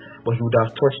was, but he would have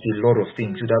touched a lot of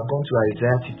things. He would have gone to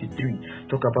Isaiah 53,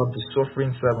 talk about the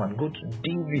suffering servant. Go to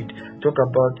David, talk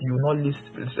about you will not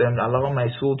allow my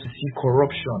soul to see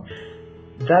corruption.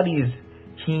 That is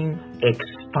him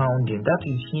expounding. That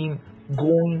is him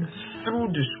going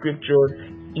through the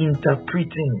scriptures,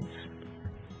 interpreting it.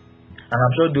 And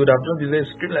I'm sure they would have done this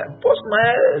screen like, post my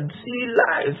head, see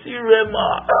live, see Rema,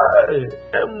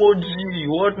 emoji,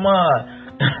 what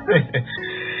man?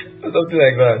 Something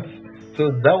like that.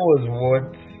 So that was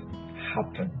what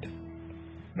happened.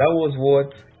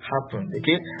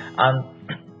 Okay? And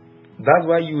that's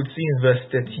why you would see in verse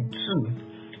 32,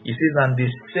 it says, and they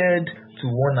said to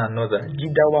one another,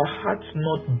 did our hearts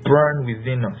not burn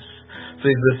within us?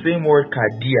 So it's the same word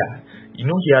kadia. You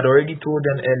know, he had already told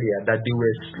them earlier that they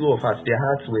were slow of heart. Their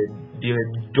hearts were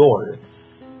dull.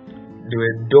 They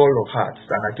were dull of hearts.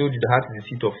 And I told you the heart is the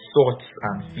seat of thoughts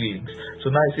and feelings. So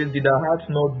now it says, did our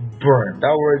hearts not burn?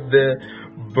 That word there,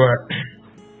 burn,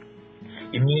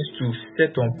 it means to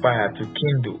set on fire, to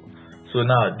kindle. So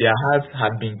now their hearts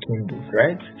had been kindled,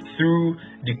 right? Through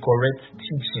the correct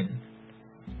teaching.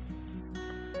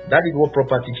 That is what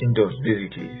proper teaching does,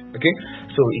 basically. Okay?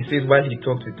 So it says, while he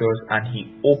talked with us and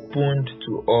he opened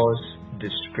to us the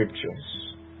scriptures.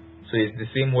 So it's the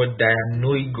same word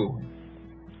dianoigo.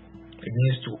 It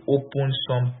means to open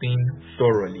something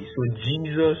thoroughly. So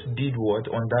Jesus did what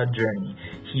on that journey?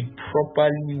 He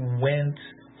properly went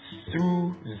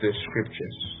through the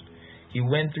scriptures. He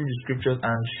went through the scriptures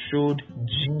and showed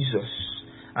Jesus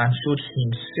and showed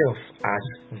himself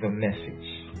as the message.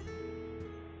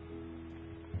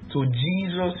 So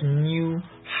Jesus knew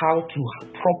how to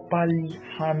properly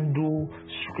handle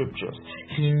scriptures.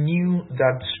 He knew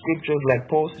that scriptures, like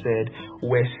Paul said,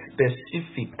 were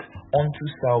specific unto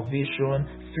salvation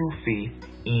through faith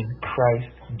in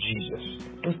Christ Jesus.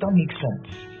 Does that make sense?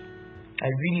 I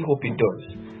really hope it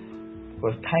does.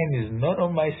 Because time is not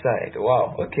on my side.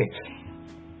 Wow, okay.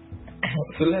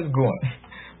 So let's go on.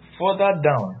 Further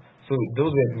down, so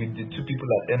those were with the two people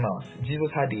at Emmaus.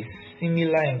 Jesus had a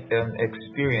similar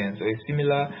experience or a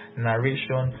similar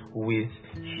narration with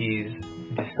his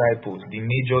disciples, the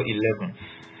major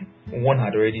 11. One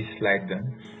had already slacked them.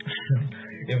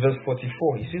 In verse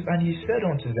 44, he says, and he said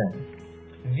unto them,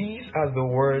 these are the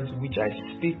words which I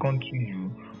spake unto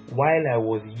you while I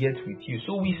was yet with you.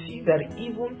 So we see that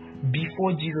even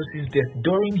before Jesus' death,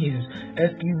 during his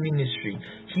earthly ministry,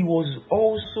 he was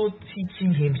also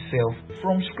teaching himself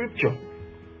from scripture.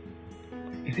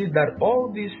 He says that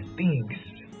all these things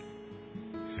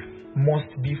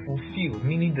must be fulfilled,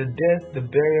 meaning the death, the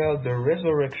burial, the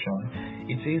resurrection.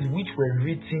 It says, which were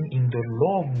written in the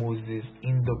law of Moses,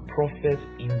 in the prophets,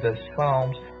 in the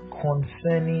Psalms,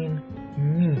 concerning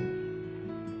me.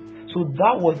 So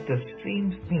that was the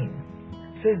same thing.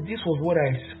 It says, this was what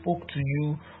I spoke to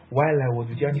you while I was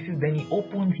with you. And he says, then he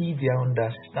opened their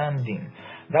understanding.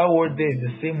 That word there is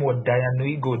the same word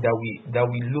dianoigo that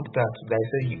we looked at. That I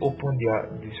said he opened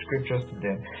the scriptures to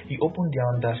them. He opened their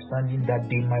understanding that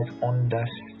they might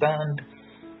understand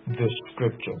the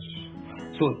scriptures.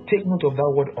 So take note of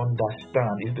that word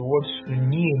understand. It's the word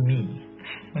suniemi.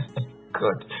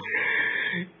 God.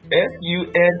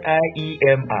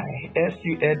 S-U-N-I-E-M-I.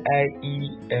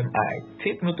 S-U-N-I-E-M-I.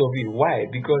 Take note of it. Why?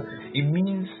 Because it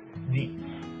means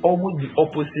almost the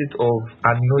opposite of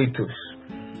anoitos.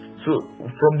 So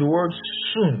from the word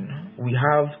sun, we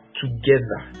have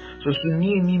together. So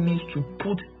suniemi means to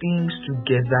put things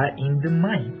together in the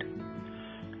mind.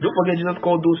 Don't forget, Jesus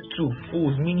called those two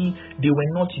fools, meaning they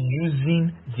were not using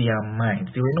their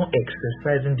minds. They were not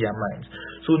exercising their minds.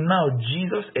 So now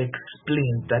Jesus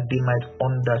explained that they might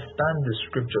understand the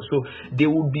scripture. So they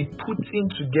would be putting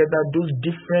together those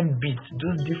different bits,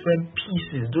 those different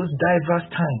pieces, those diverse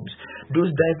times, those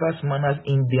diverse manners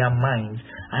in their minds,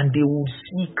 and they would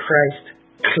see Christ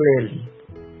clearly.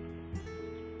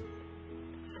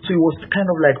 So it was kind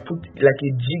of like put like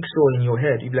a jigsaw in your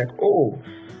head. You'd be like,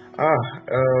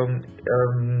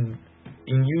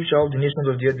 in you shall the nations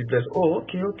of the earth be blessed. Oh,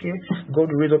 okay. God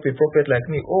will raise up a prophet like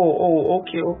me.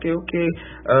 Okay.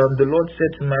 The Lord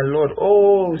said to my Lord,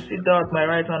 sit down at my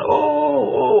right hand.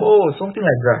 Something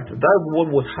like that. That's what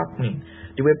was happening.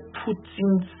 They were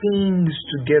putting things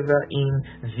together in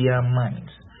their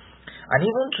minds. And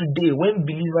even today, when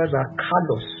believers are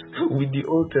callous with the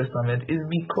Old Testament, it's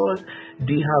because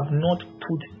they have not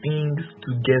put things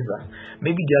together.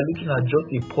 Maybe they are looking at just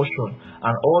a portion,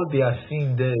 and all they are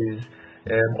seeing there is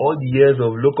all the years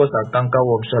of locust and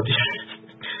cankerworm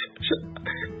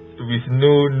with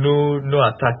no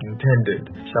attack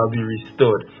intended shall be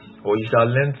restored, or you shall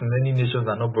learn to many nations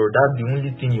and not borrow. That's the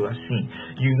only thing you are seeing.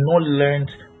 You've not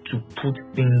learned to put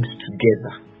things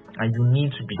together, and you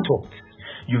need to be taught.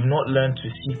 You've not learned to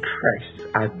see Christ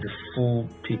as the full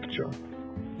picture.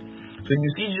 So you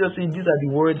see Jesus saying, these are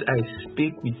the words I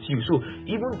speak with you. So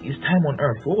even his time on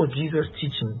earth, what was Jesus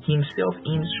teaching? Himself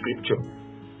in scripture.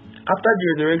 After the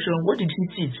resurrection, what did he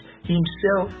teach?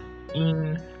 Himself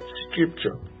in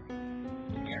scripture.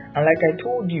 And like I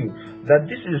told you, that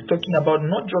this is talking about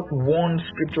not just one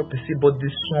scripture per se, but the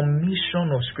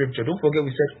summation of scripture. Don't forget we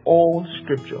said all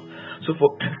scripture. So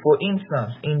for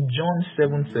instance, in John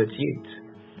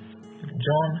 7:38,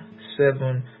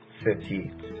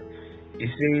 it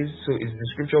says, so it's the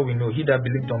scripture we know, he that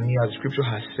believed on me, as the scripture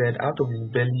has said, out of his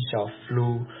belly shall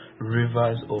flow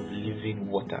rivers of living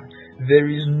water. There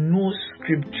is no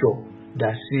scripture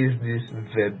that says this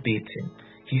verbatim.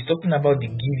 He's talking about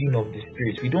the giving of the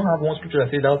Spirit. We don't have one scripture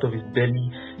that says out of his belly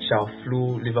shall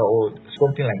flow liver or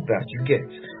something like that. You get?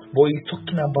 But he's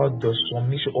talking about the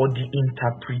summation or the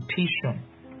interpretation,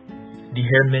 the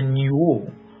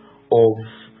hermeneuo of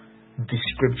the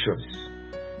scriptures.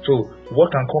 So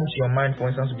what can come to your mind, for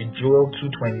instance, would be Joel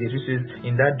 2:28, which says,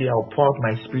 in that day I'll pour out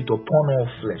my spirit upon all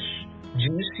flesh. Do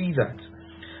you see that?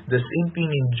 The same thing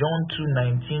in John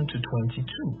 2:19 to 22.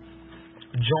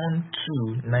 John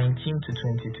 2:19 to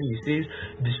 22. It says,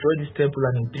 destroy this temple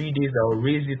and in 3 days I will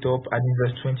raise it up. And in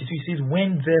verse 22 it says,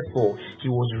 when therefore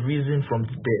he was risen from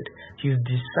the dead, his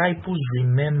disciples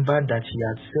remembered that he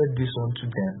had said this unto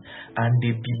them, and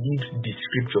they believed the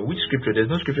scripture. Which scripture?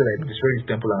 There's no scripture like destroy this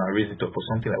temple and I'll raise it up or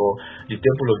something like, or the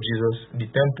temple of Jesus.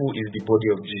 The temple is the body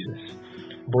of Jesus.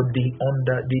 But they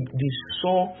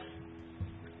saw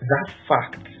that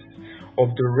fact of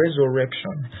the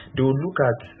resurrection. They will look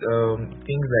at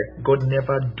things like God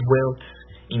never dwelt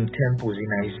in temples in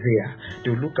Isaiah.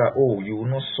 They will look at, oh, you will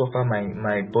not suffer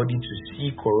my body to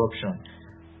see corruption.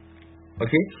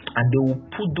 Okay? And they will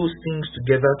put those things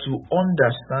together to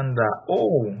understand that,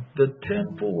 oh, the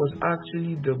temple was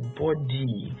actually the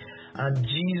body. And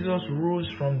Jesus rose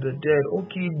from the dead.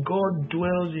 Okay, God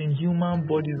dwells in human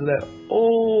bodies. Like,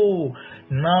 oh,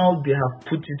 now they have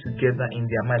put it together in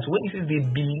their minds. When it says they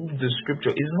believe the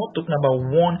scripture, it's not talking about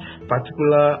one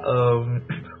particular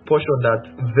portion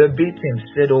that verbatim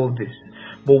said all this.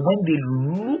 But when they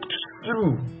looked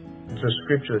through the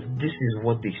scriptures, this is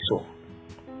what they saw.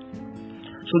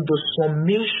 So the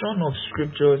summation of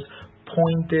scriptures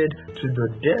pointed to the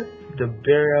death, the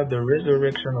burial, the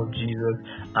resurrection of Jesus,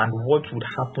 and what would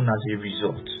happen as a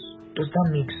result. Does that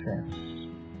make sense?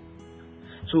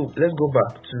 So let's go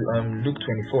back to Luke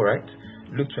 24, right?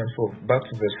 Luke 24, back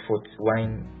to verse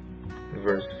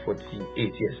 48,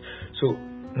 yes. So,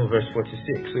 no, verse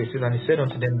 46. So it says, and he said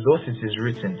unto them, thus it is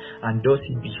written, and thus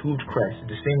he behooved Christ.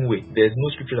 The same way. There's no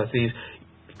scripture that says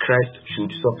Christ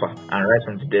should suffer and rise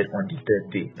from the dead on the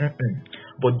third day.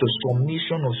 But the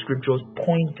summation of scriptures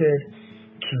pointed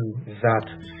to that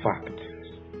fact.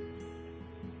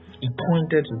 It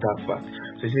pointed to that fact.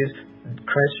 So it says,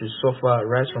 Christ should suffer,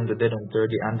 rise from the dead on the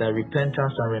third day, and that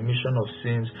repentance and remission of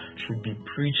sins should be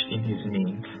preached in his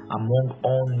name among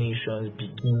all nations,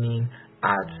 beginning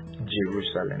at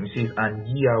Jerusalem. It says, and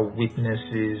ye are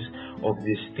witnesses of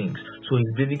these things. So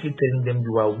he's basically telling them,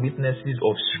 you are witnesses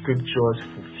of scriptures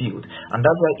fulfilled. And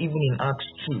that's why even in Acts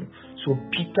 2, so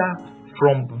Peter,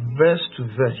 from verse to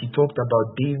verse, he talked about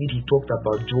David, he talked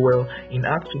about Joel. In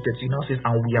Acts 2:13 now says,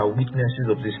 and we are witnesses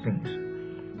of these things.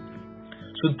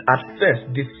 So at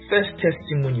first, the first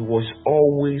testimony was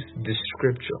always the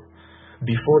scripture.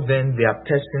 Before then, their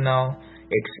personal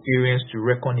experience to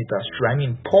reckon it as true. I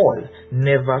mean, Paul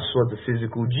never saw the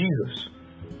physical Jesus.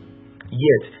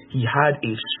 Yet, he had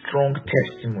a strong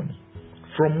testimony.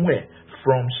 From where?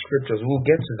 From scriptures. We'll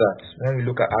get to that when we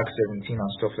look at Acts 17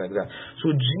 and stuff like that.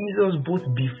 So Jesus, both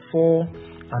before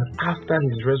and after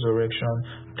his resurrection,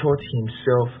 taught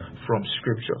himself from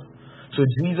scripture. So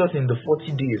Jesus in the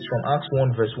 40 days from Acts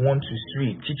 1 verse 1 to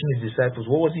 3, teaching his disciples,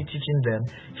 what was he teaching them?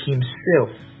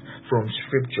 Himself from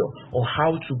scripture, or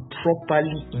how to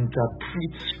properly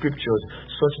interpret scriptures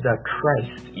such that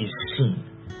Christ is seen.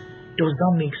 Does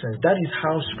that make sense? That is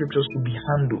how scriptures should be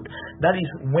handled. That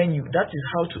is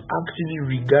how to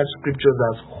actually regard scriptures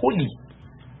as holy.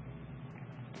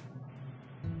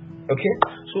 Okay,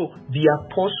 so the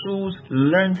apostles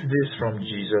learned this from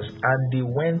Jesus, and they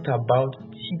went about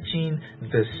teaching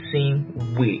the same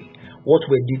way. What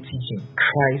were they teaching?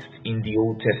 Christ in the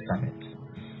Old Testament.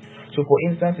 So for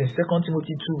instance, in 2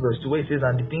 Timothy 2 verse 2, where it says,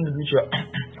 and the things which are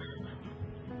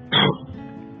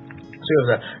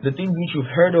the things which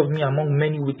you've heard of me among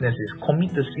many witnesses,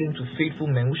 commit the same to faithful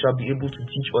men who shall be able to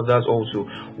teach others also.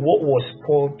 What was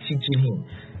Paul teaching him?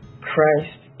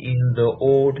 Christ in the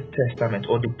Old Testament,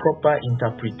 or the proper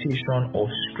interpretation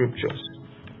of scriptures.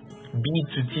 Be it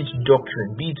to teach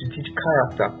doctrine, be it to teach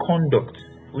character, conduct,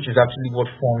 which is actually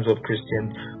what forms of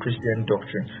Christian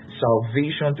doctrine.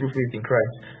 Salvation through faith in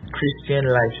Christ, Christian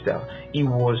lifestyle. It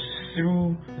was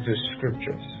through the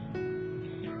scriptures.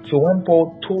 So when Paul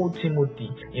told Timothy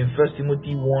in 1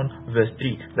 Timothy 1 verse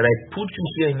 3 that I put you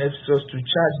here in Ephesus to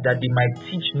charge that they might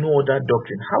teach no other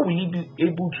doctrine, how will he be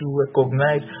able to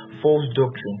recognize false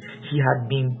doctrine? He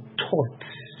had been taught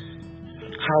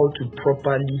how to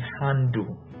properly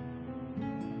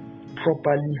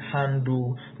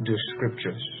handle the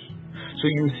scriptures. So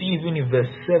you see even in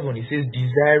verse 7 it says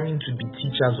desiring to be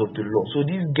teachers of the law. So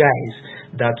these guys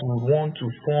that would want to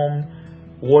form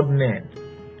word men,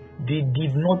 they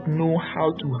did not know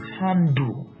how to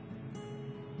handle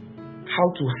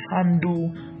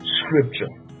scripture,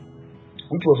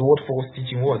 which was what false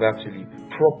teaching was actually,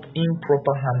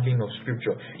 improper handling of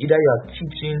scripture. Either you are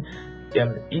teaching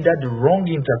either the wrong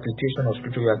interpretation of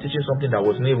scripture, you are teaching something that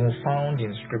was not even found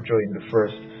in scripture in the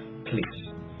first place.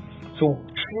 So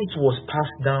truth was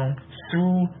passed down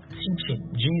through teaching.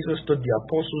 Jesus taught the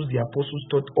apostles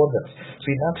taught others. So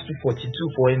in Acts 2:42,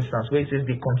 for instance, where it says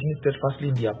they continued steadfastly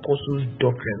in the apostles'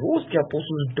 doctrine. What was the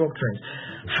apostles' doctrine?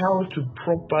 How to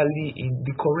properly, in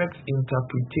the correct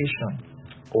interpretation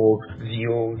of the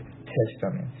Old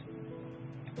Testament.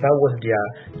 That was their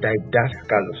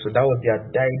didaskalos. So that was their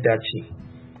didache.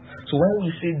 So when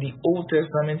we say the Old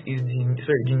Testament is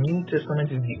the New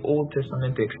Testament is the Old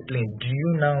Testament explained, do you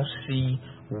now see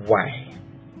why?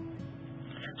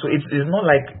 So it's not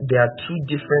like there are two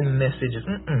different messages.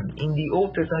 In the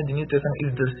Old Testament, the New Testament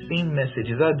is the same message.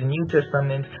 It's that the New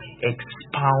Testament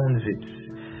expounds it.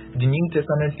 The New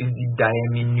Testament is the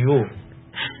diaminio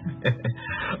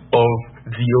of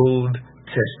the Old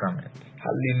Testament.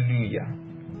 Hallelujah.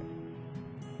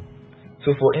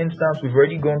 So for instance, we've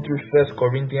already gone through 1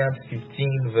 Corinthians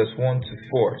 15 verse 1 to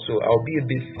 4. So I'll be a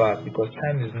bit fast because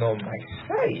time is not on my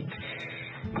side.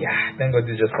 Yeah, thank God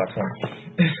this is just part 1.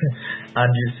 And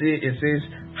you see, it says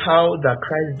how that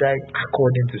Christ died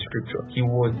according to Scripture. He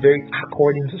was buried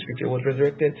according to Scripture. He was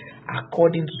resurrected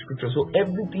according to Scripture. So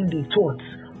everything they taught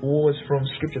was from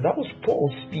Scripture. That was Paul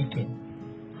speaking.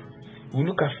 We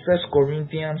look at 1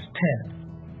 Corinthians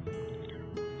 10.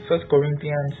 1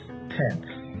 Corinthians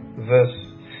 10, verse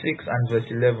 6 and verse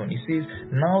 11. It says,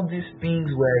 now these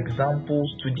things were examples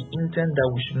to the intent that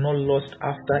we should not lust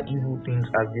after evil things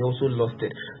as they also lusted.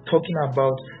 Talking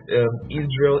about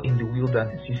Israel in the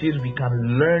wilderness. He says we can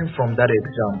learn from that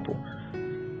example.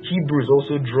 Hebrews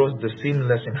also draws the same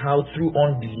lesson, how through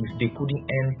unbelief they couldn't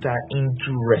enter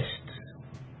into rest.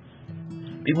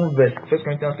 Even 1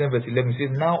 Corinthians 10 verse 11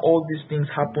 says, now all these things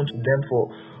happen to them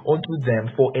unto them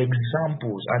for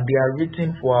examples, and they are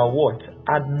written for our what?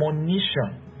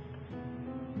 Admonition,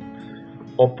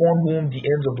 upon whom the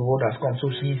ends of the world has come. So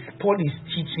Paul is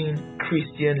teaching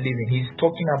Christian living. He's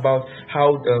talking about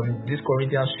how these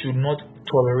Corinthians should not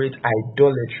tolerate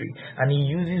idolatry, and he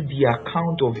uses the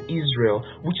account of Israel,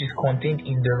 which is contained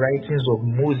in the writings of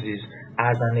Moses,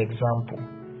 as an example.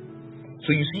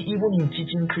 So you see, even in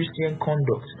teaching Christian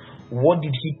conduct, what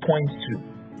did he point to?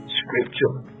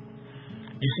 Scripture.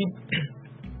 You see,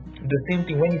 the same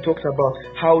thing when he talks about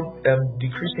how the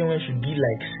Christian one should be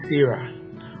like Sarah,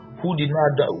 who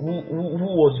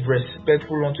was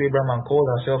respectful unto Abraham and called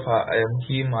herself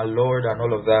him her Lord and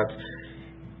all of that.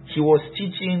 He was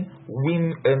teaching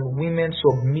women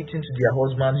submitting to their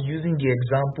husbands using the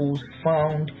examples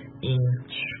found in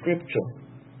Scripture.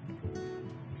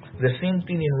 The same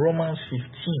thing in Romans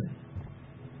 15,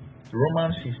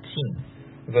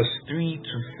 verse 3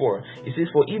 to 4. It says,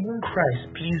 for even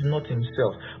Christ pleased not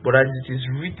himself, but as it is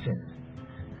written,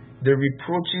 the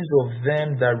reproaches of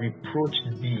them that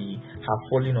reproached thee have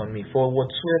fallen on me. For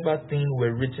whatsoever things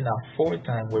were written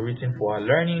aforetime were written for our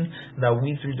learning, that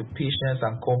we through the patience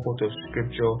and comfort of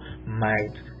Scripture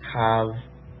might have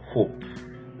hope.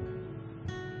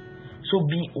 So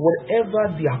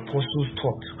whatever the apostles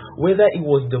taught, whether it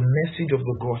was the message of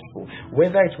the gospel,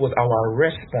 whether it was our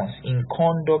response in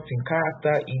conduct, in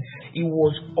character, it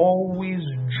was always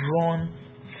drawn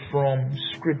from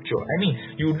Scripture. I mean,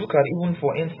 you look at, even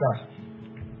for instance,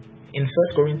 in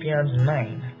 1 Corinthians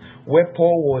 9, where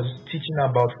Paul was teaching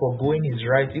about foregoing his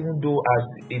rights, even though as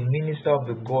a minister of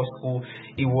the gospel,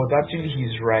 it was actually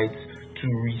his right to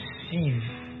receive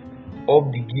of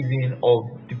the giving of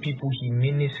the people he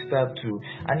ministered to.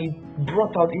 And he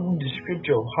brought out even the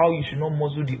scripture of how you should not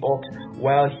muzzle the ox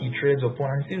while he treads upon.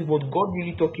 And he says, what God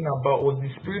really talking about was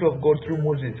the Spirit of God through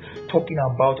Moses talking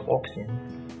about oxen.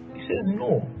 He says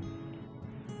no.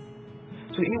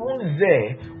 So even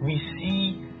there we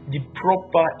see the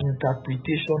proper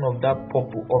interpretation of that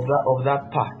purpose, of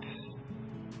that part.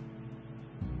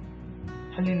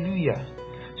 Hallelujah.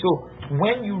 So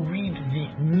when you read the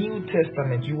New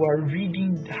Testament, you are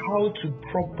reading how to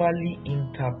properly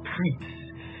interpret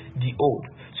the Old,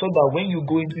 so that when you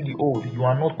go into the Old, you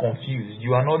are not confused.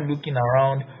 You are not looking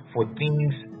around for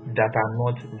things that are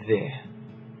not there.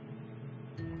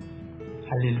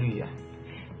 Hallelujah.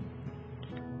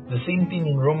 The same thing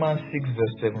in Romans 6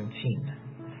 verse 17.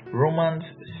 Romans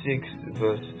 6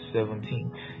 verse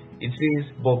 17. It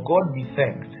says, but God be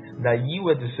thanked that ye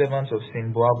were the servants of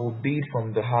sin, but have obeyed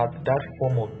from the heart that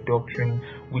form of doctrine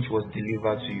which was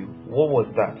delivered to you. What was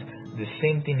that? The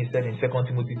same thing is said in 2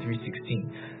 Timothy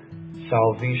 3:16.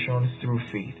 Salvation through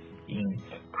faith in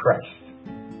Christ.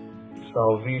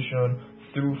 Salvation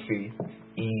through faith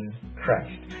in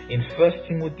Christ. In 1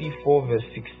 Timothy 4 verse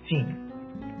 16.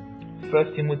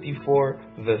 1 Timothy 4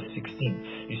 verse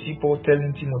 16. You see Paul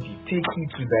telling Timothy, take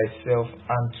heed to thyself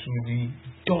and to the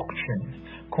doctrine.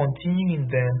 Continue in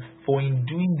them, for in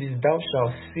doing this thou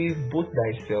shalt save both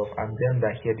thyself and them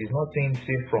that hear. He's not saying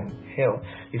save from hell.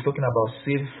 He's talking about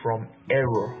save from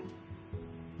error.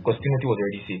 Because Timothy was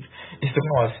already saved. He's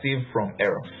talking about save from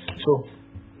error. So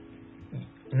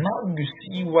now you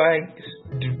see why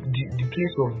the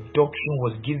case of doctrine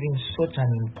was given such an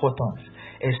importance,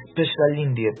 especially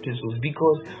in the epistles,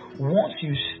 because once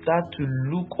you start to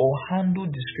look or handle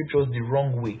the scriptures the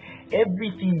wrong way,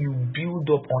 everything you build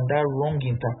up on that wrong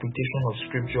interpretation of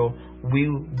scripture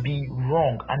will be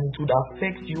wrong, and it would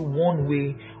affect you one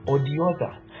way or the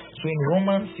other. So in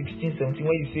Romans 16:17,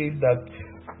 where he says that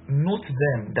note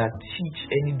them that teach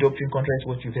any doctrine contrary to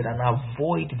what you've heard and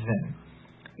avoid them.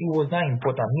 It was not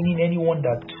important, meaning anyone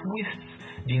that twists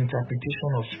the interpretation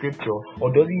of scripture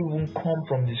or doesn't even come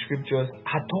from the scriptures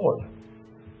at all.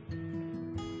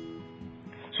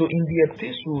 So in the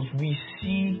epistles, we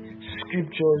see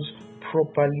scriptures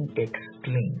properly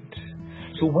explained.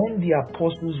 So when the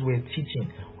apostles were teaching,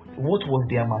 what was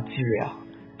their material?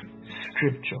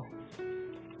 Scripture.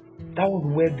 That was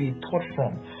where they taught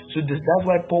from. So that's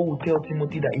why Paul will tell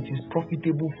Timothy that it is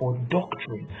profitable for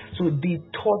doctrine. So they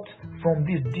taught from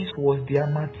this. This was their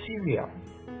material.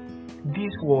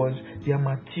 This was their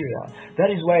material. That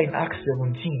is why in Acts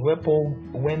 17, where Paul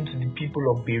went to the people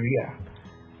of Berea,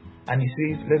 and he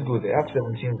says, let's go there, Acts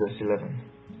 17 verse 11.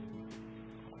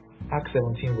 Acts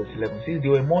 17 verse 11 says, they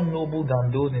were more noble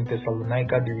than those in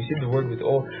Thessalonica. They received the word with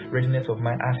all readiness of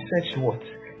mind, and searched what?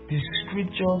 The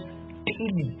scriptures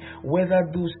daily, whether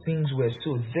those things were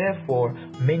so. Therefore,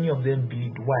 many of them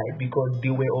believed. Why? Because they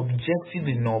were objective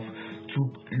enough to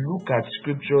look at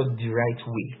scriptures the right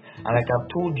way. And like I've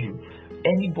told you,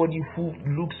 anybody who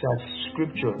looks at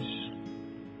scriptures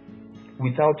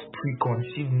without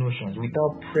preconceived notions,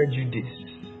 without prejudice,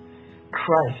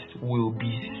 Christ will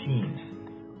be seen.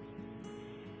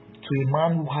 To a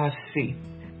man who has faith,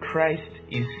 Christ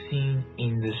is seen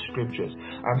in the scriptures.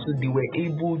 And so they were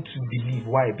able to believe.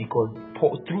 Why? Because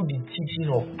Paul, through the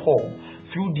teaching of Paul,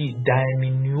 through the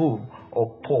daemenio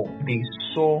of Paul, they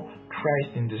saw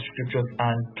Christ in the scriptures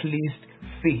and placed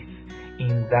faith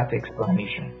in that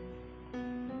explanation.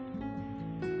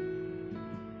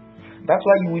 That's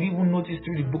why you will even notice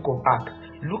through the book of Acts,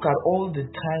 look at all the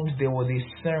times there was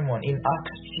a sermon in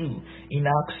Acts 2, in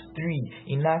Acts 3,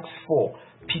 in Acts 4,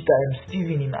 Peter and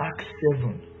Stephen in Acts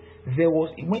 7. There was,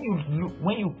 when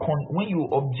you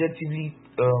objectively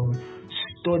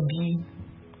study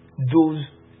those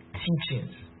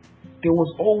teachings, there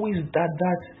was always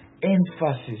that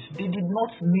emphasis. They did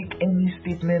not make any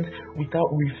statement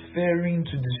without referring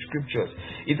to the scriptures.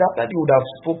 It's after they would have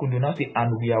spoken, do not say,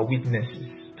 and we are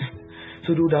witnesses.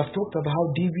 So they would have talked about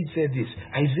how David said this,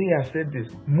 Isaiah said this,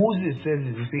 Moses said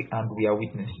this, they say, and we are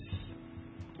witnesses.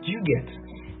 Do you get?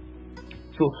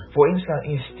 So, for instance,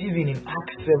 in Stephen in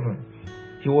Acts 7,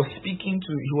 he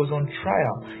was on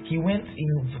trial. He went in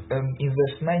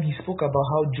verse 9, he spoke about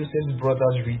how Joseph's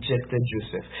brothers rejected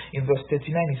Joseph. In verse 39,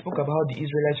 he spoke about how the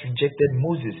Israelites rejected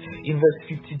Moses. In verse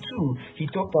 52, he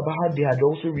talked about how they had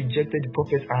also rejected the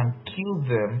prophets and killed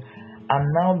them, and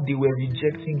now they were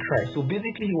rejecting Christ. So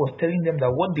basically, he was telling them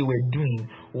that what they were doing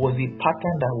was a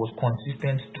pattern that was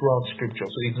consistent throughout Scripture.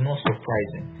 So it's not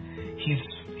surprising.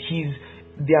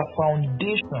 Their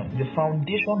foundation, the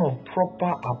foundation of proper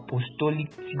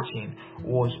apostolic teaching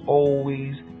was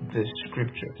always the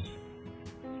scriptures.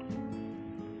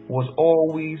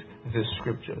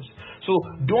 So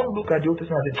don't look at the Old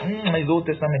Testament and say, the Old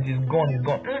Testament is gone, it's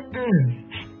gone.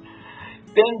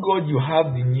 Thank God you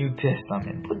have the New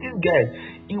Testament. But these guys,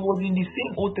 it was in the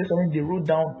same Old Testament they wrote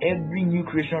down every new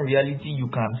creation reality you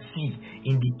can see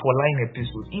in the Pauline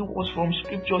epistles. It was from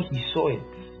scripture he saw it.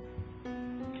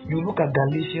 You look at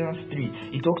Galatians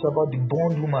 3, it talks about the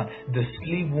bondwoman, the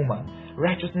slave woman,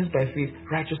 righteousness by faith,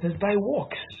 righteousness by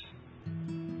works.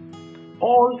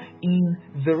 All in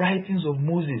the writings of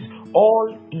Moses,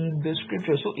 all in the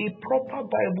scripture. So a proper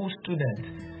Bible student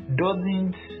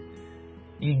doesn't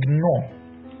ignore,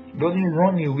 doesn't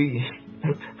run away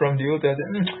from the Old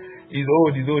Testament. It's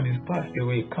old, it's passed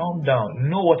away. Calm down.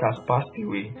 Know what has passed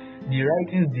away. The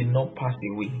writings did not pass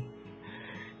away.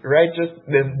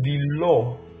 The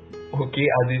law, as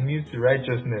a means to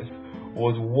righteousness,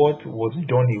 was what was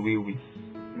done away with,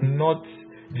 not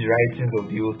the writings of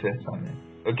the Old Testament.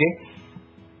 Okay?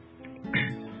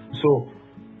 So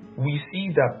we see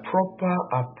that proper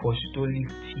apostolic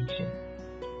teaching,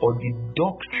 or the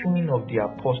doctrine of the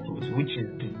apostles, which is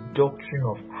the doctrine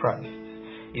of Christ,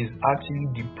 is actually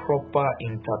the proper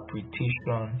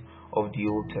interpretation of the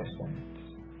Old Testament.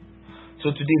 So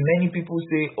today, many people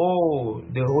say, oh,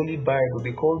 the Holy Bible,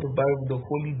 they call the Bible the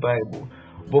Holy Bible.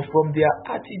 But from their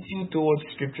attitude towards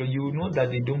Scripture, you will know that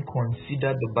they don't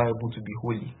consider the Bible to be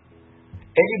holy.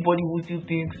 Anybody who still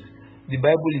thinks the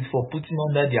Bible is for putting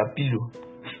under their pillow,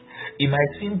 it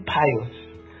might seem pious,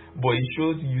 but it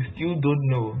shows you still don't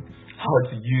know how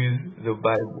to use the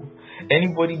Bible.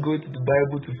 Anybody go to the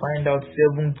Bible to find out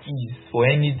 7 keys for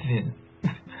anything,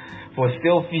 for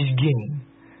selfish gain,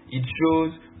 it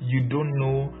shows you don't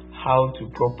know how to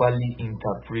properly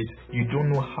interpret, you don't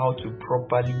know how to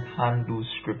properly handle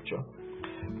Scripture.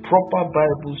 Proper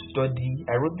Bible study,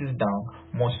 I wrote this down,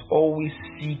 must always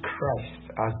see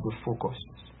Christ as the focus,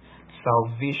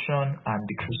 salvation and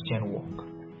the Christian walk.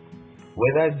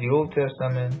 Whether it's the Old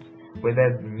Testament, whether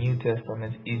it's the New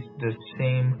Testament, it's the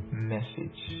same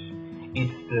message.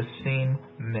 It's the same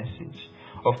message.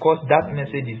 Of course, that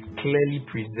message is clearly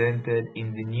presented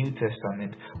in the New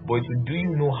Testament, but it will do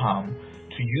you no harm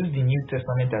to use the New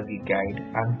Testament as a guide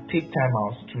and take time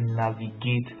out to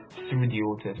navigate through the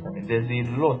Old Testament. There's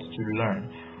a lot to learn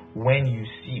when you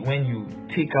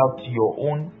take out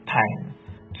your own time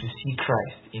to see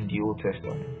Christ in the Old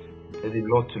Testament. There's a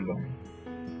lot to learn.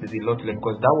 There's a lot to learn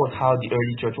because that was how the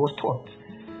early church was taught.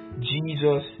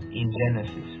 Jesus in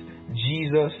Genesis,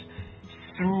 Jesus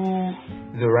through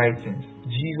the writings,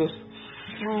 Jesus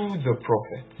through the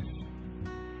prophets.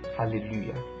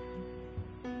 Hallelujah.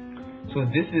 So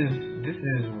this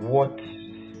is what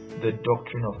the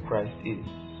doctrine of Christ is.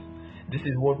 This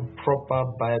is what proper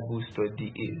Bible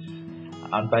study is.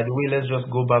 And by the way, let's just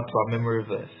go back to our memory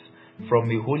verse. From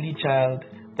a holy child,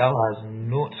 thou hast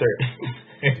no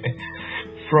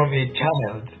from a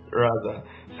child, rather,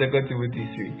 2 Timothy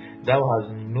 3, thou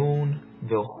hast known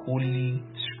the holy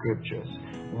scriptures,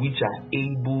 which are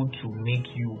able to make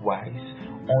you wise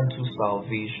unto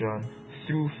salvation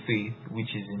through faith which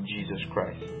is in Jesus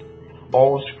Christ.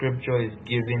 All scripture is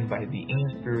given by the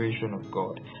inspiration of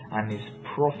God and is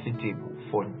profitable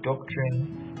for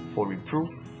doctrine, for reproof,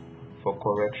 for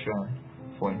correction,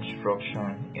 for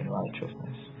instruction in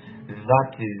righteousness.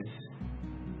 That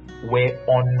is where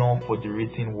honor for the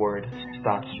written word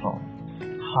starts from.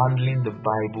 Handling the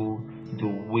Bible the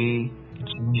way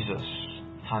Jesus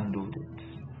handled it.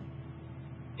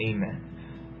 Amen.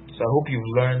 So I hope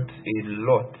you've learned a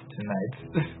lot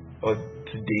tonight or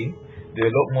today. There are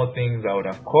a lot more things I would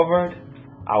have covered.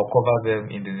 I'll cover them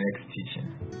in the next teaching.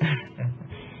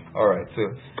 Alright, so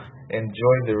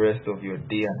enjoy the rest of your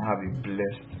day and have a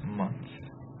blessed month.